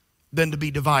than to be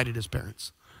divided as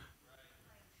parents.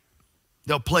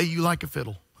 They'll play you like a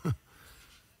fiddle.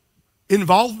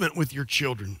 Involvement with your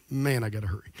children. Man, I got to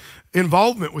hurry.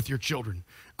 Involvement with your children.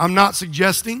 I'm not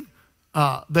suggesting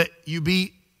that you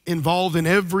be involved in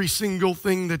every single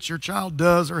thing that your child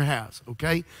does or has,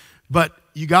 okay? But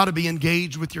you got to be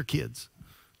engaged with your kids.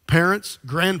 Parents,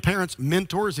 grandparents,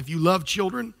 mentors, if you love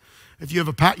children, if you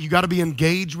have you got to be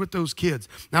engaged with those kids.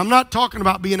 Now, I'm not talking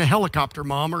about being a helicopter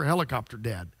mom or a helicopter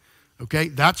dad, okay?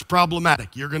 That's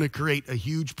problematic. You're going to create a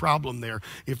huge problem there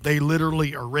if they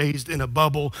literally are raised in a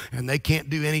bubble and they can't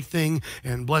do anything,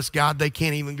 and bless God, they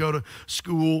can't even go to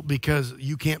school because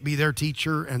you can't be their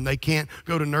teacher, and they can't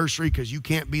go to nursery because you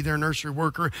can't be their nursery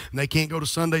worker, and they can't go to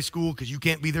Sunday school because you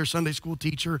can't be their Sunday school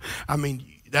teacher. I mean,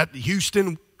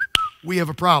 Houston, we have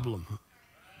a problem.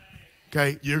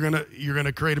 Okay, you're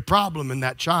gonna create a problem in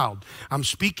that child. I'm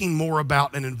speaking more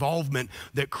about an involvement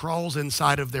that crawls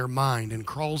inside of their mind and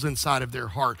crawls inside of their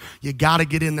heart. You got to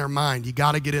get in their mind. You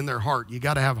got to get in their heart. You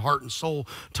got to have heart and soul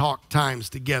talk times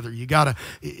together. You got to.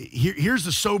 Here's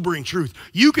the sobering truth: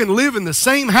 you can live in the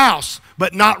same house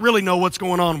but not really know what's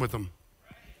going on with them.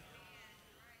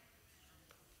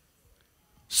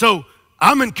 So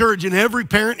I'm encouraging every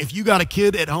parent, if you got a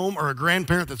kid at home or a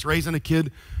grandparent that's raising a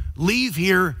kid, leave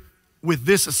here with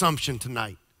this assumption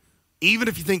tonight. Even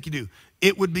if you think you do,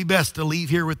 it would be best to leave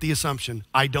here with the assumption,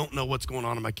 I don't know what's going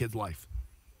on in my kid's life.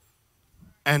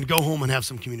 And go home and have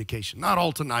some communication. Not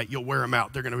all tonight, you'll wear them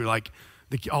out. They're going to be like,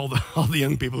 all the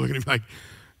young people are going to be like,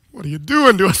 what are you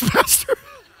doing to us, Pastor?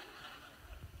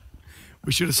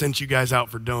 We should have sent you guys out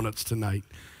for donuts tonight.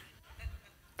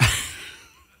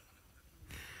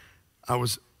 I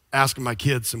was asking my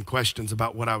kids some questions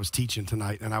about what I was teaching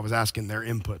tonight, and I was asking their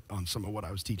input on some of what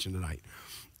I was teaching tonight.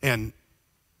 And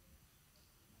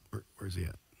where's he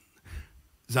at?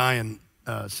 Zion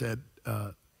said,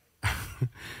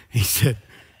 he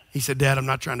said, Dad, I'm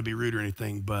not trying to be rude or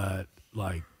anything, but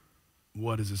like,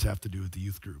 what does this have to do with the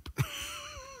youth group?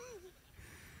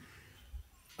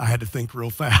 I had to think real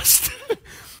fast.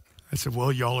 I said,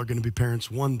 well, y'all are going to be parents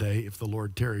one day if the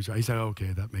Lord tarries. He said,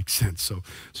 okay, that makes sense. So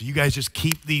you guys just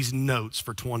keep these notes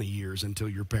for 20 years until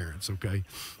you're parents, okay?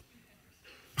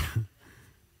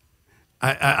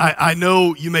 I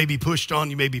know you may be pushed on,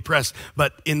 you may be pressed,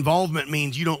 but involvement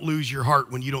means you don't lose your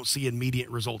heart when you don't see immediate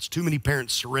results. Too many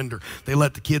parents surrender. They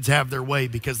let the kids have their way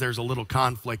because there's a little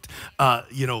conflict.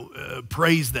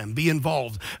 Praise them, be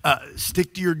involved,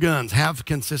 stick to your guns, have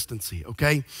consistency,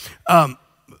 okay?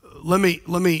 Let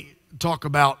me talk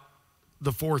about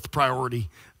the fourth priority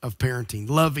of parenting,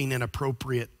 loving and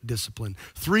appropriate discipline.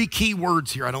 3 key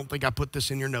words here. I don't think I put this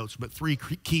in your notes, but 3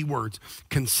 key words: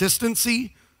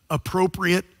 consistency,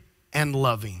 appropriate, and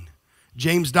loving.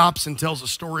 James Dobson tells a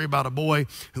story about a boy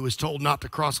who was told not to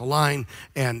cross a line,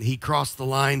 and he crossed the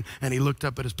line, and he looked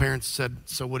up at his parents and said,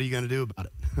 so what are you going to do about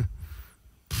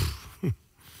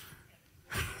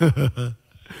it?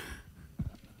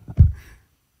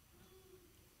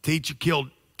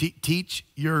 Teach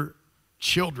your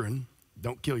children,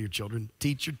 don't kill your children,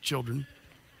 teach your children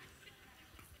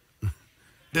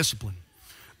discipline.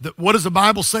 What does the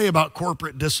Bible say about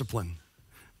corporate discipline?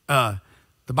 The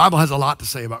Bible has a lot to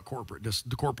say about corporal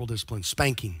discipline,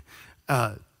 spanking.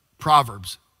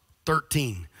 Proverbs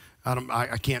 13.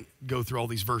 I can't go through all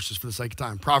these verses for the sake of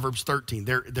time. Proverbs 13,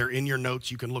 they're in your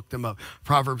notes. You can look them up.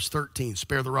 Proverbs 13,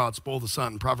 spare the rod, spoil the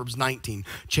son. Proverbs 19,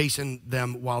 chasten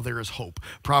them while there is hope.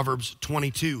 Proverbs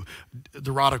 22,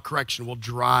 the rod of correction will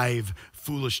drive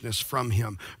foolishness from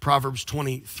him. Proverbs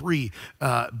 23,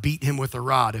 beat him with a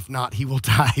rod. If not, he will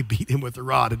die. Beat him with a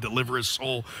rod and deliver his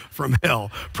soul from hell.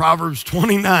 Proverbs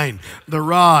 29, the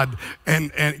rod,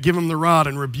 and give them the rod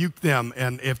and rebuke them.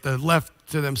 And if they're left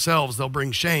to themselves, they'll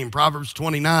bring shame. Proverbs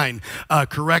 29,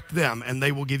 correct them and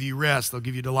they will give you rest. They'll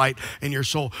give you delight in your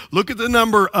soul. Look at the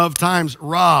number of times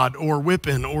rod or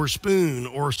whipping or spoon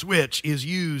or switch is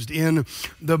used in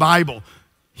the Bible.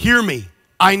 Hear me.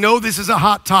 I know this is a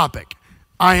hot topic.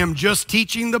 I am just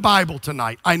teaching the Bible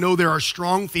tonight. I know there are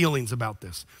strong feelings about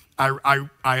this. I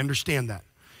understand that.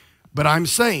 But I'm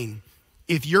saying,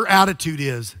 if your attitude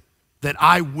is that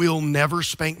I will never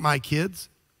spank my kids,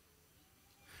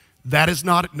 that is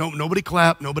not, nobody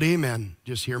clap, nobody amen.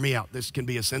 Just hear me out. This can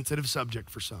be a sensitive subject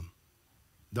for some.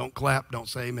 Don't clap, don't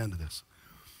say amen to this.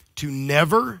 To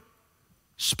never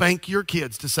spank your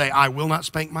kids, to say, I will not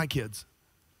spank my kids,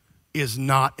 is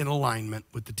not in alignment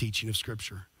with the teaching of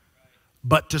Scripture.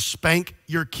 But to spank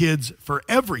your kids for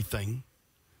everything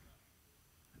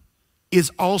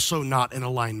is also not in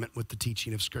alignment with the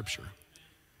teaching of Scripture.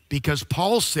 Because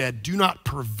Paul said, do not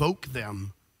provoke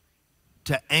them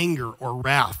to anger or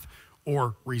wrath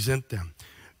or resentment.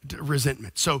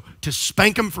 So to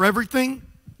spank them for everything,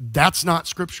 that's not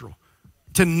scriptural.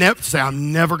 To say,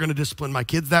 I'm never going to discipline my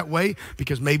kids that way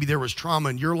because maybe there was trauma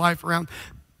in your life around,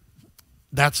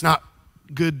 that's not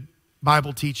good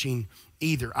Bible teaching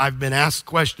either. I've been asked a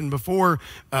question before,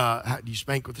 how do you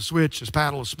spank with a switch, a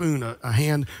paddle, a spoon, a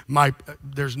hand?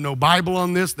 There's no Bible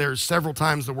on this. There's several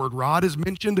times the word rod is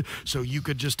mentioned, so you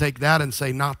could just take that and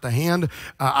say not the hand.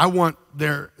 I want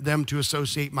them to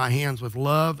associate my hands with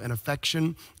love and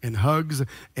affection and hugs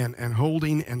and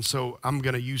holding, and so I'm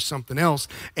going to use something else.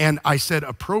 And I said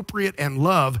appropriate and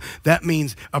love. That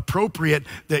means appropriate,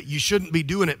 that you shouldn't be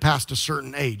doing it past a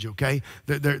certain age, okay?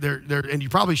 And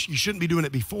you shouldn't be doing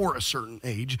it before a certain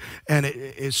age. And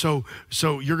so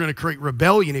you're going to create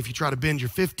rebellion if you try to bend your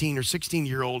 15 or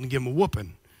 16-year-old and give him a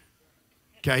whooping,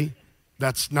 okay?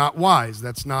 That's not wise.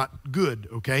 That's not good,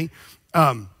 okay?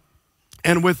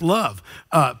 And with love,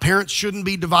 parents shouldn't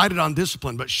be divided on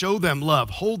discipline, but show them love,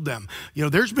 hold them. You know,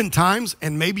 there's been times,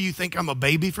 and maybe you think I'm a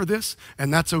baby for this,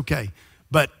 and that's okay.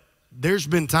 But there's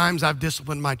been times I've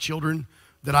disciplined my children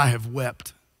that I have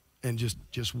wept and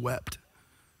just wept,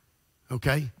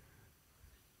 okay?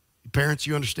 Parents,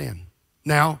 you understand.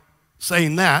 Now,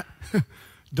 saying that,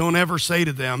 Don't ever say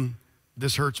to them,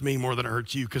 this hurts me more than it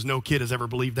hurts you, because no kid has ever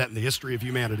believed that in the history of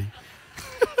humanity.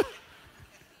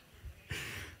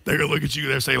 They're going to look at you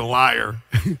and they'll say, liar.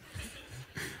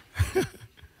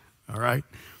 All right?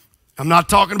 I'm not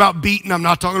talking about beating. I'm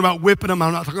not talking about whipping them.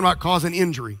 I'm not talking about causing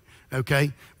injury,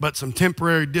 okay? But some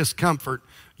temporary discomfort,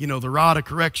 you know, the rod of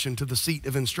correction to the seat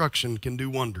of instruction can do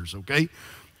wonders, okay?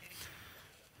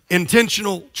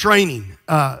 Intentional training.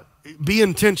 Be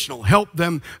intentional. Help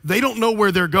them. They don't know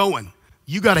where they're going.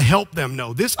 You got to help them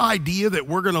know. This idea that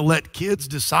we're going to let kids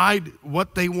decide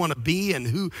what they want to be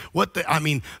and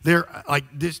they're like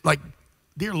this, like,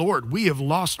 dear Lord, we have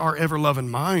lost our ever-loving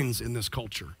minds in this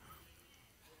culture.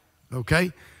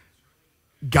 Okay?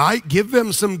 Give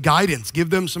them some guidance.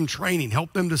 Give them some training.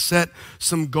 Help them to set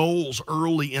some goals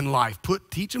early in life.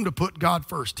 Teach them to put God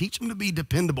first. Teach them to be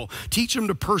dependable. Teach them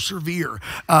to persevere.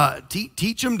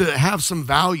 Teach them to have some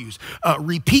values.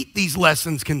 Repeat these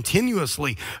lessons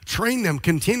continuously. Train them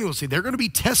continuously. They're going to be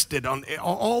tested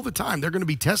all the time. They're going to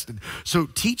be tested. So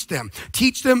teach them.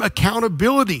 Teach them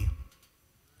accountability.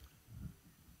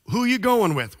 Who are you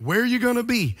going with? Where are you going to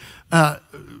be?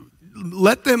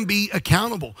 Let them be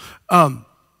accountable.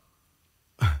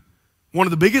 One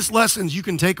of the biggest lessons you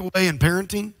can take away in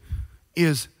parenting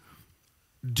is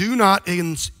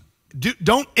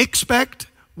don't expect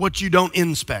what you don't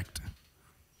inspect.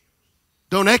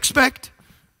 Don't expect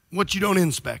what you don't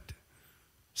inspect.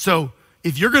 So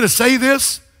if you're going to say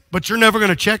this, but you're never going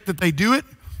to check that they do it,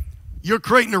 you're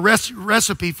creating a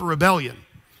recipe for rebellion.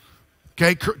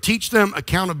 Okay, teach them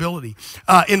accountability.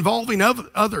 Involving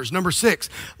others. Number 6,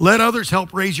 let others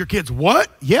help raise your kids.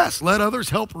 What? Yes, let others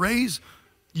help raise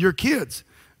your kids.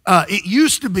 It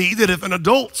used to be that if an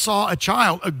adult saw a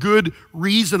child, a good,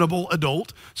 reasonable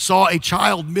adult, saw a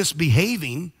child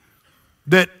misbehaving,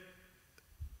 that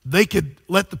they could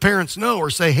let the parents know or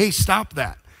say, hey, stop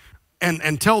that,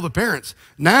 and tell the parents.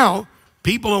 Now,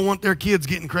 people don't want their kids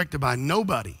getting corrected by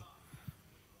nobody.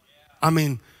 I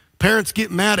mean, parents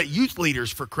get mad at youth leaders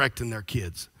for correcting their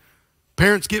kids.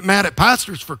 Parents get mad at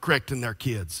pastors for correcting their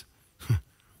kids.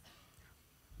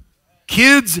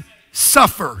 Kids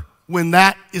suffer when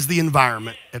that is the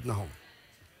environment at the home.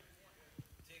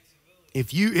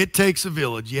 It takes a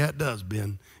village. Yeah, it does,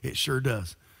 Ben. It sure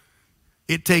does.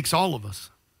 It takes all of us.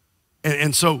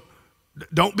 And so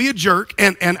don't be a jerk.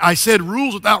 And I said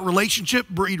rules without relationship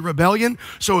breed rebellion.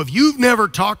 So if you've never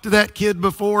talked to that kid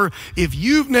before, if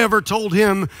you've never told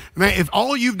him, man, if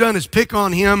all you've done is pick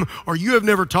on him, or you have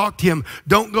never talked to him,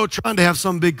 don't go trying to have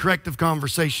some big corrective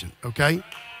conversation, okay?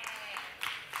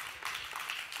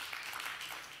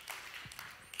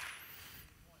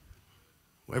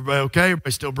 Everybody okay?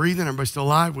 Everybody still breathing? Everybody still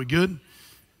alive? We good?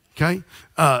 Okay?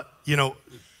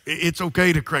 It's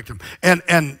okay to correct them.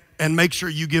 And make sure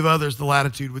you give others the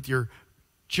latitude with your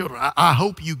children. I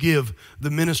hope you give the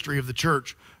ministry of the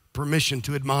church permission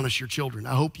to admonish your children.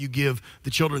 I hope you give the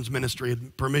children's ministry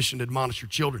permission to admonish your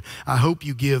children. I hope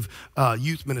you give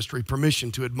youth ministry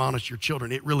permission to admonish your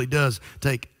children. It really does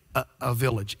take a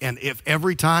village. And if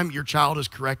every time your child is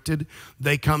corrected,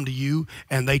 they come to you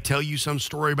and they tell you some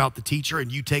story about the teacher and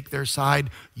you take their side,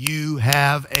 you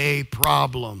have a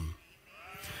problem.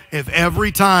 If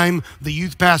every time the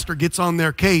youth pastor gets on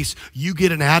their case, you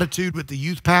get an attitude with the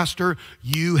youth pastor,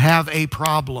 you have a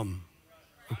problem.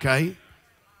 Okay?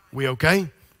 We okay?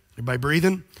 Everybody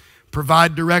breathing?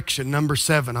 Provide direction. Number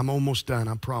 7. I'm almost done.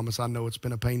 I promise. I know it's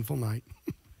been a painful night.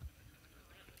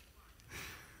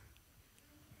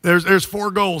 There's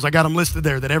 4 goals. I got them listed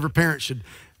there that every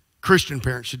Christian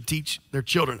parent should teach their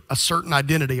children a certain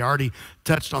identity. I already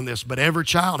touched on this, but every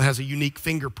child has a unique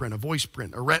fingerprint, a voice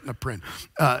print, a retina print.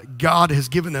 God has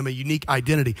given them a unique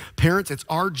identity. Parents, it's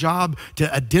our job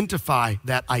to identify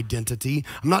that identity.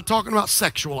 I'm not talking about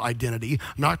sexual identity.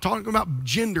 I'm not talking about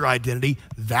gender identity.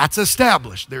 That's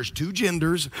established. There's 2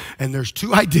 genders and there's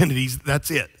 2 identities.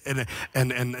 That's it.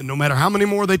 And no matter how many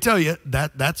more they tell you,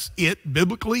 that's it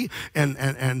biblically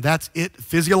and that's it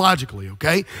physiologically,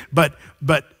 okay? But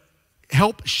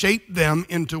help shape them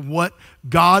into what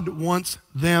God wants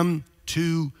them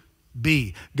to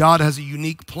be. God has a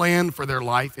unique plan for their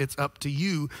life. It's up to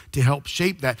you to help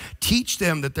shape that. Teach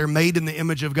them that they're made in the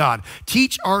image of God.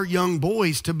 Teach our young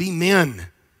boys to be men,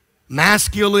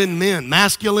 masculine men.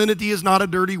 Masculinity is not a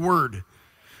dirty word.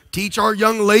 Teach our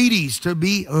young ladies to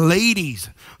be ladies.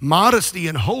 Modesty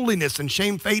and holiness and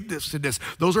shamefacedness.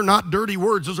 Those are not dirty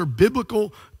words. Those are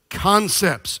biblical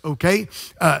concepts, okay?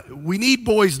 We need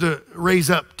boys to raise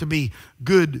up to be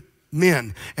good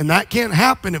men. And that can't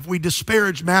happen if we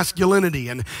disparage masculinity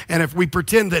and if we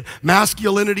pretend that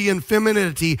masculinity and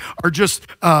femininity are just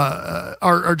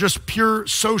pure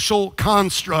social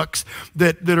constructs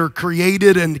that are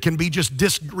created and can be just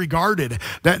disregarded.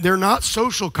 That they're not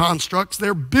social constructs,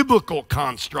 they're biblical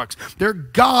constructs. They're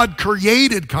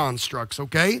God-created constructs,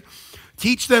 okay?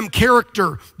 Teach them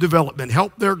character development.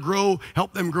 Help them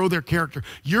grow their character.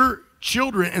 Your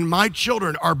children and my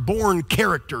children are born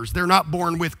characters. They're not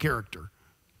born with character.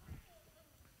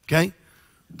 Okay?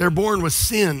 They're born with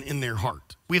sin in their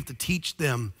heart. We have to teach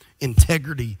them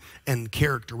integrity and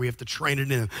character. We have to train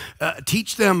it in them.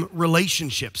 Teach them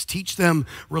relationships. Teach them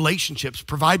relationships.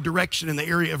 Provide direction in the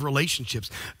area of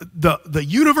relationships. The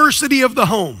university of the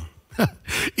home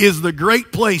is the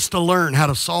great place to learn how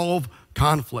to solve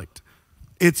conflict.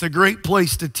 It's a great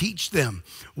place to teach them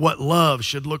what love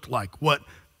should look like, what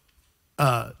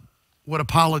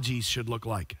apologies should look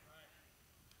like.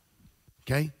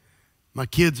 Okay? My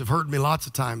kids have heard me lots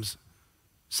of times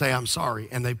say I'm sorry,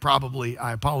 and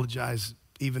I apologize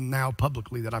even now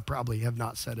publicly that I probably have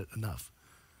not said it enough.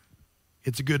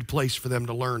 It's a good place for them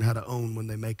to learn how to own when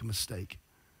they make a mistake.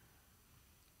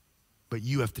 But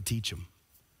you have to teach them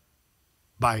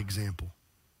by example.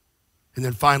 And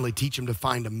then finally, teach them to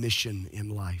find a mission in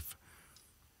life.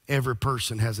 Every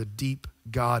person has a deep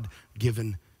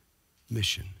God-given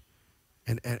mission.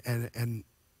 And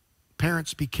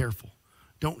parents, be careful.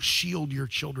 Don't shield your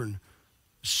children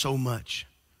so much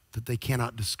that they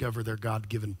cannot discover their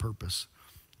God-given purpose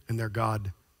and their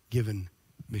God-given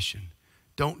mission.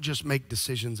 Don't just make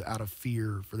decisions out of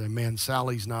fear for them. Man,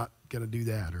 Sally's not going to do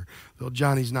that, or little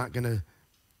Johnny's not going to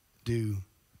do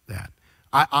that.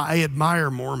 I admire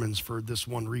Mormons for this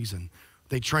one reason.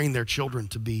 They train their children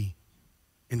to be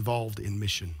involved in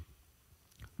mission.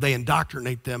 They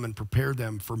indoctrinate them and prepare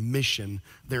them for mission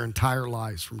their entire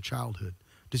lives from childhood.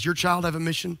 Does your child have a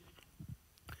mission?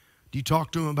 Do you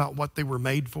talk to them about what they were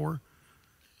made for?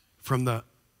 From the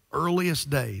earliest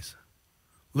days,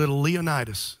 little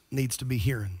Leonidas needs to be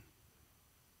hearing.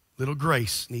 Little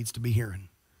Grace needs to be hearing.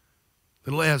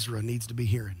 Little Ezra needs to be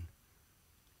hearing.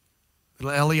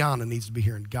 Little Eliana needs to be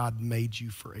hearing. God made you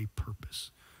for a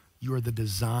purpose. You are the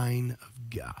design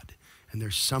of God. And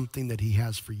there's something that he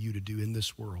has for you to do in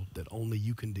this world that only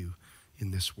you can do in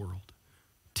this world.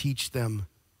 Teach them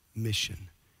mission.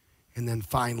 And then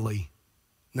finally,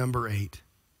 number 8,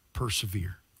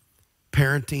 persevere.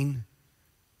 Parenting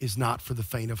is not for the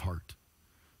faint of heart.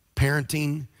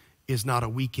 Parenting is not a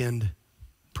weekend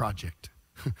project.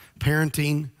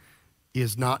 Parenting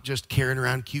is not just carrying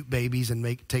around cute babies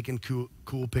and taking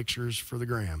cool pictures for the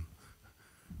gram.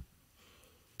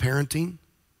 Parenting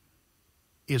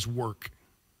is work.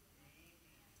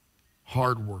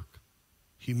 Hard work.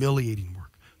 Humiliating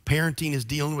work. Parenting is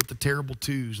dealing with the terrible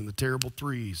 2s and the terrible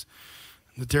 3s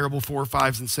and the terrible 4,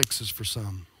 5s, and 6s for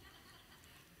some.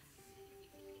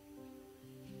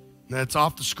 And it's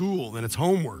off to school, and it's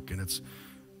homework, and it's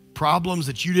problems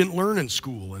that you didn't learn in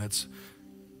school, and it's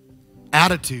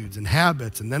attitudes and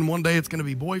habits, and then one day it's going to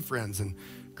be boyfriends and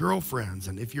girlfriends.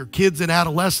 And if your kid's in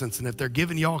adolescence and if they're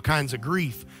giving you all kinds of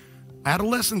grief,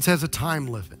 adolescence has a time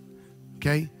limit,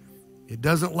 okay? It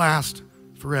doesn't last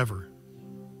forever.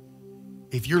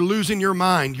 If you're losing your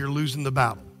mind, you're losing the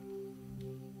battle.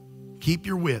 Keep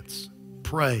your wits.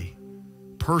 Pray.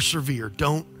 Persevere.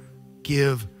 Don't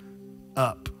give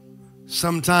up.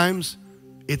 Sometimes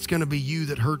it's going to be you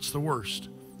that hurts the worst.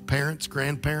 Parents,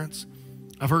 grandparents.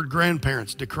 I've heard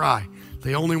grandparents decry.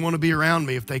 They only want to be around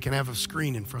me if they can have a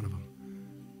screen in front of them.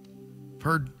 I've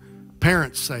heard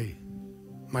parents say,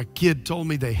 my kid told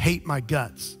me they hate my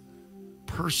guts.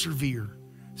 Persevere.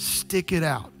 Stick it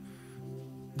out.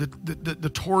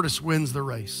 The tortoise wins the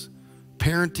race.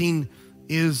 Parenting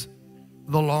is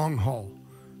the long haul.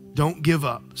 Don't give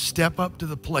up. Step up to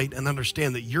the plate and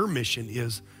understand that your mission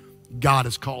is, God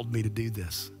has called me to do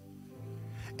this.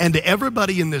 And to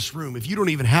everybody in this room, if you don't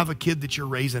even have a kid that you're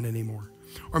raising anymore,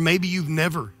 or maybe you've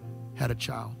never had a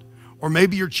child, or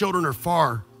maybe your children are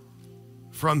far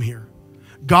from here,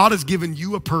 God has given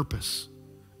you a purpose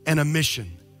and a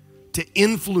mission to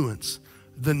influence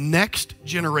the next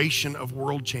generation of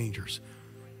world changers.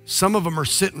 Some of them are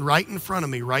sitting right in front of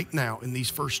me right now in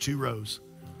these first 2 rows.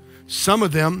 Some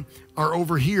of them are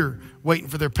over here waiting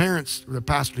for their parents or their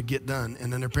pastor to get done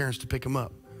and then their parents to pick them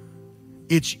up.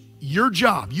 It's your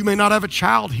job. You may not have a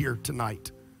child here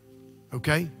tonight,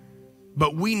 okay?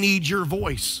 But we need your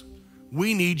voice.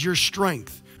 We need your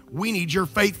strength. We need your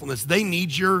faithfulness. They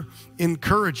need your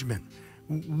encouragement.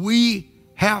 We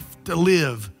have to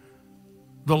live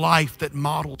the life that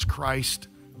models Christ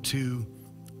to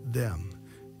them.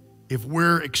 If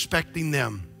we're expecting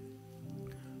them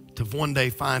to one day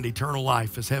find eternal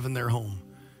life as heaven their home,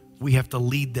 we have to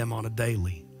lead them on a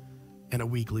daily and a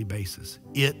weekly basis.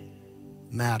 It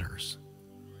matters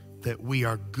that we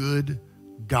are good,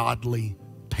 godly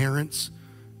parents,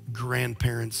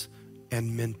 grandparents,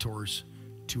 and mentors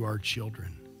to our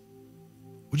children.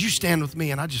 Would you stand with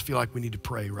me? And I just feel like we need to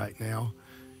pray right now.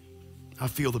 I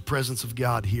feel the presence of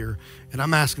God here, and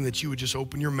I'm asking that you would just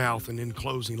open your mouth, and in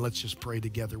closing, let's just pray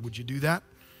together. Would you do that?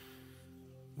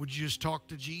 Would you just talk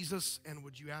to Jesus, and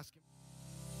would you ask him?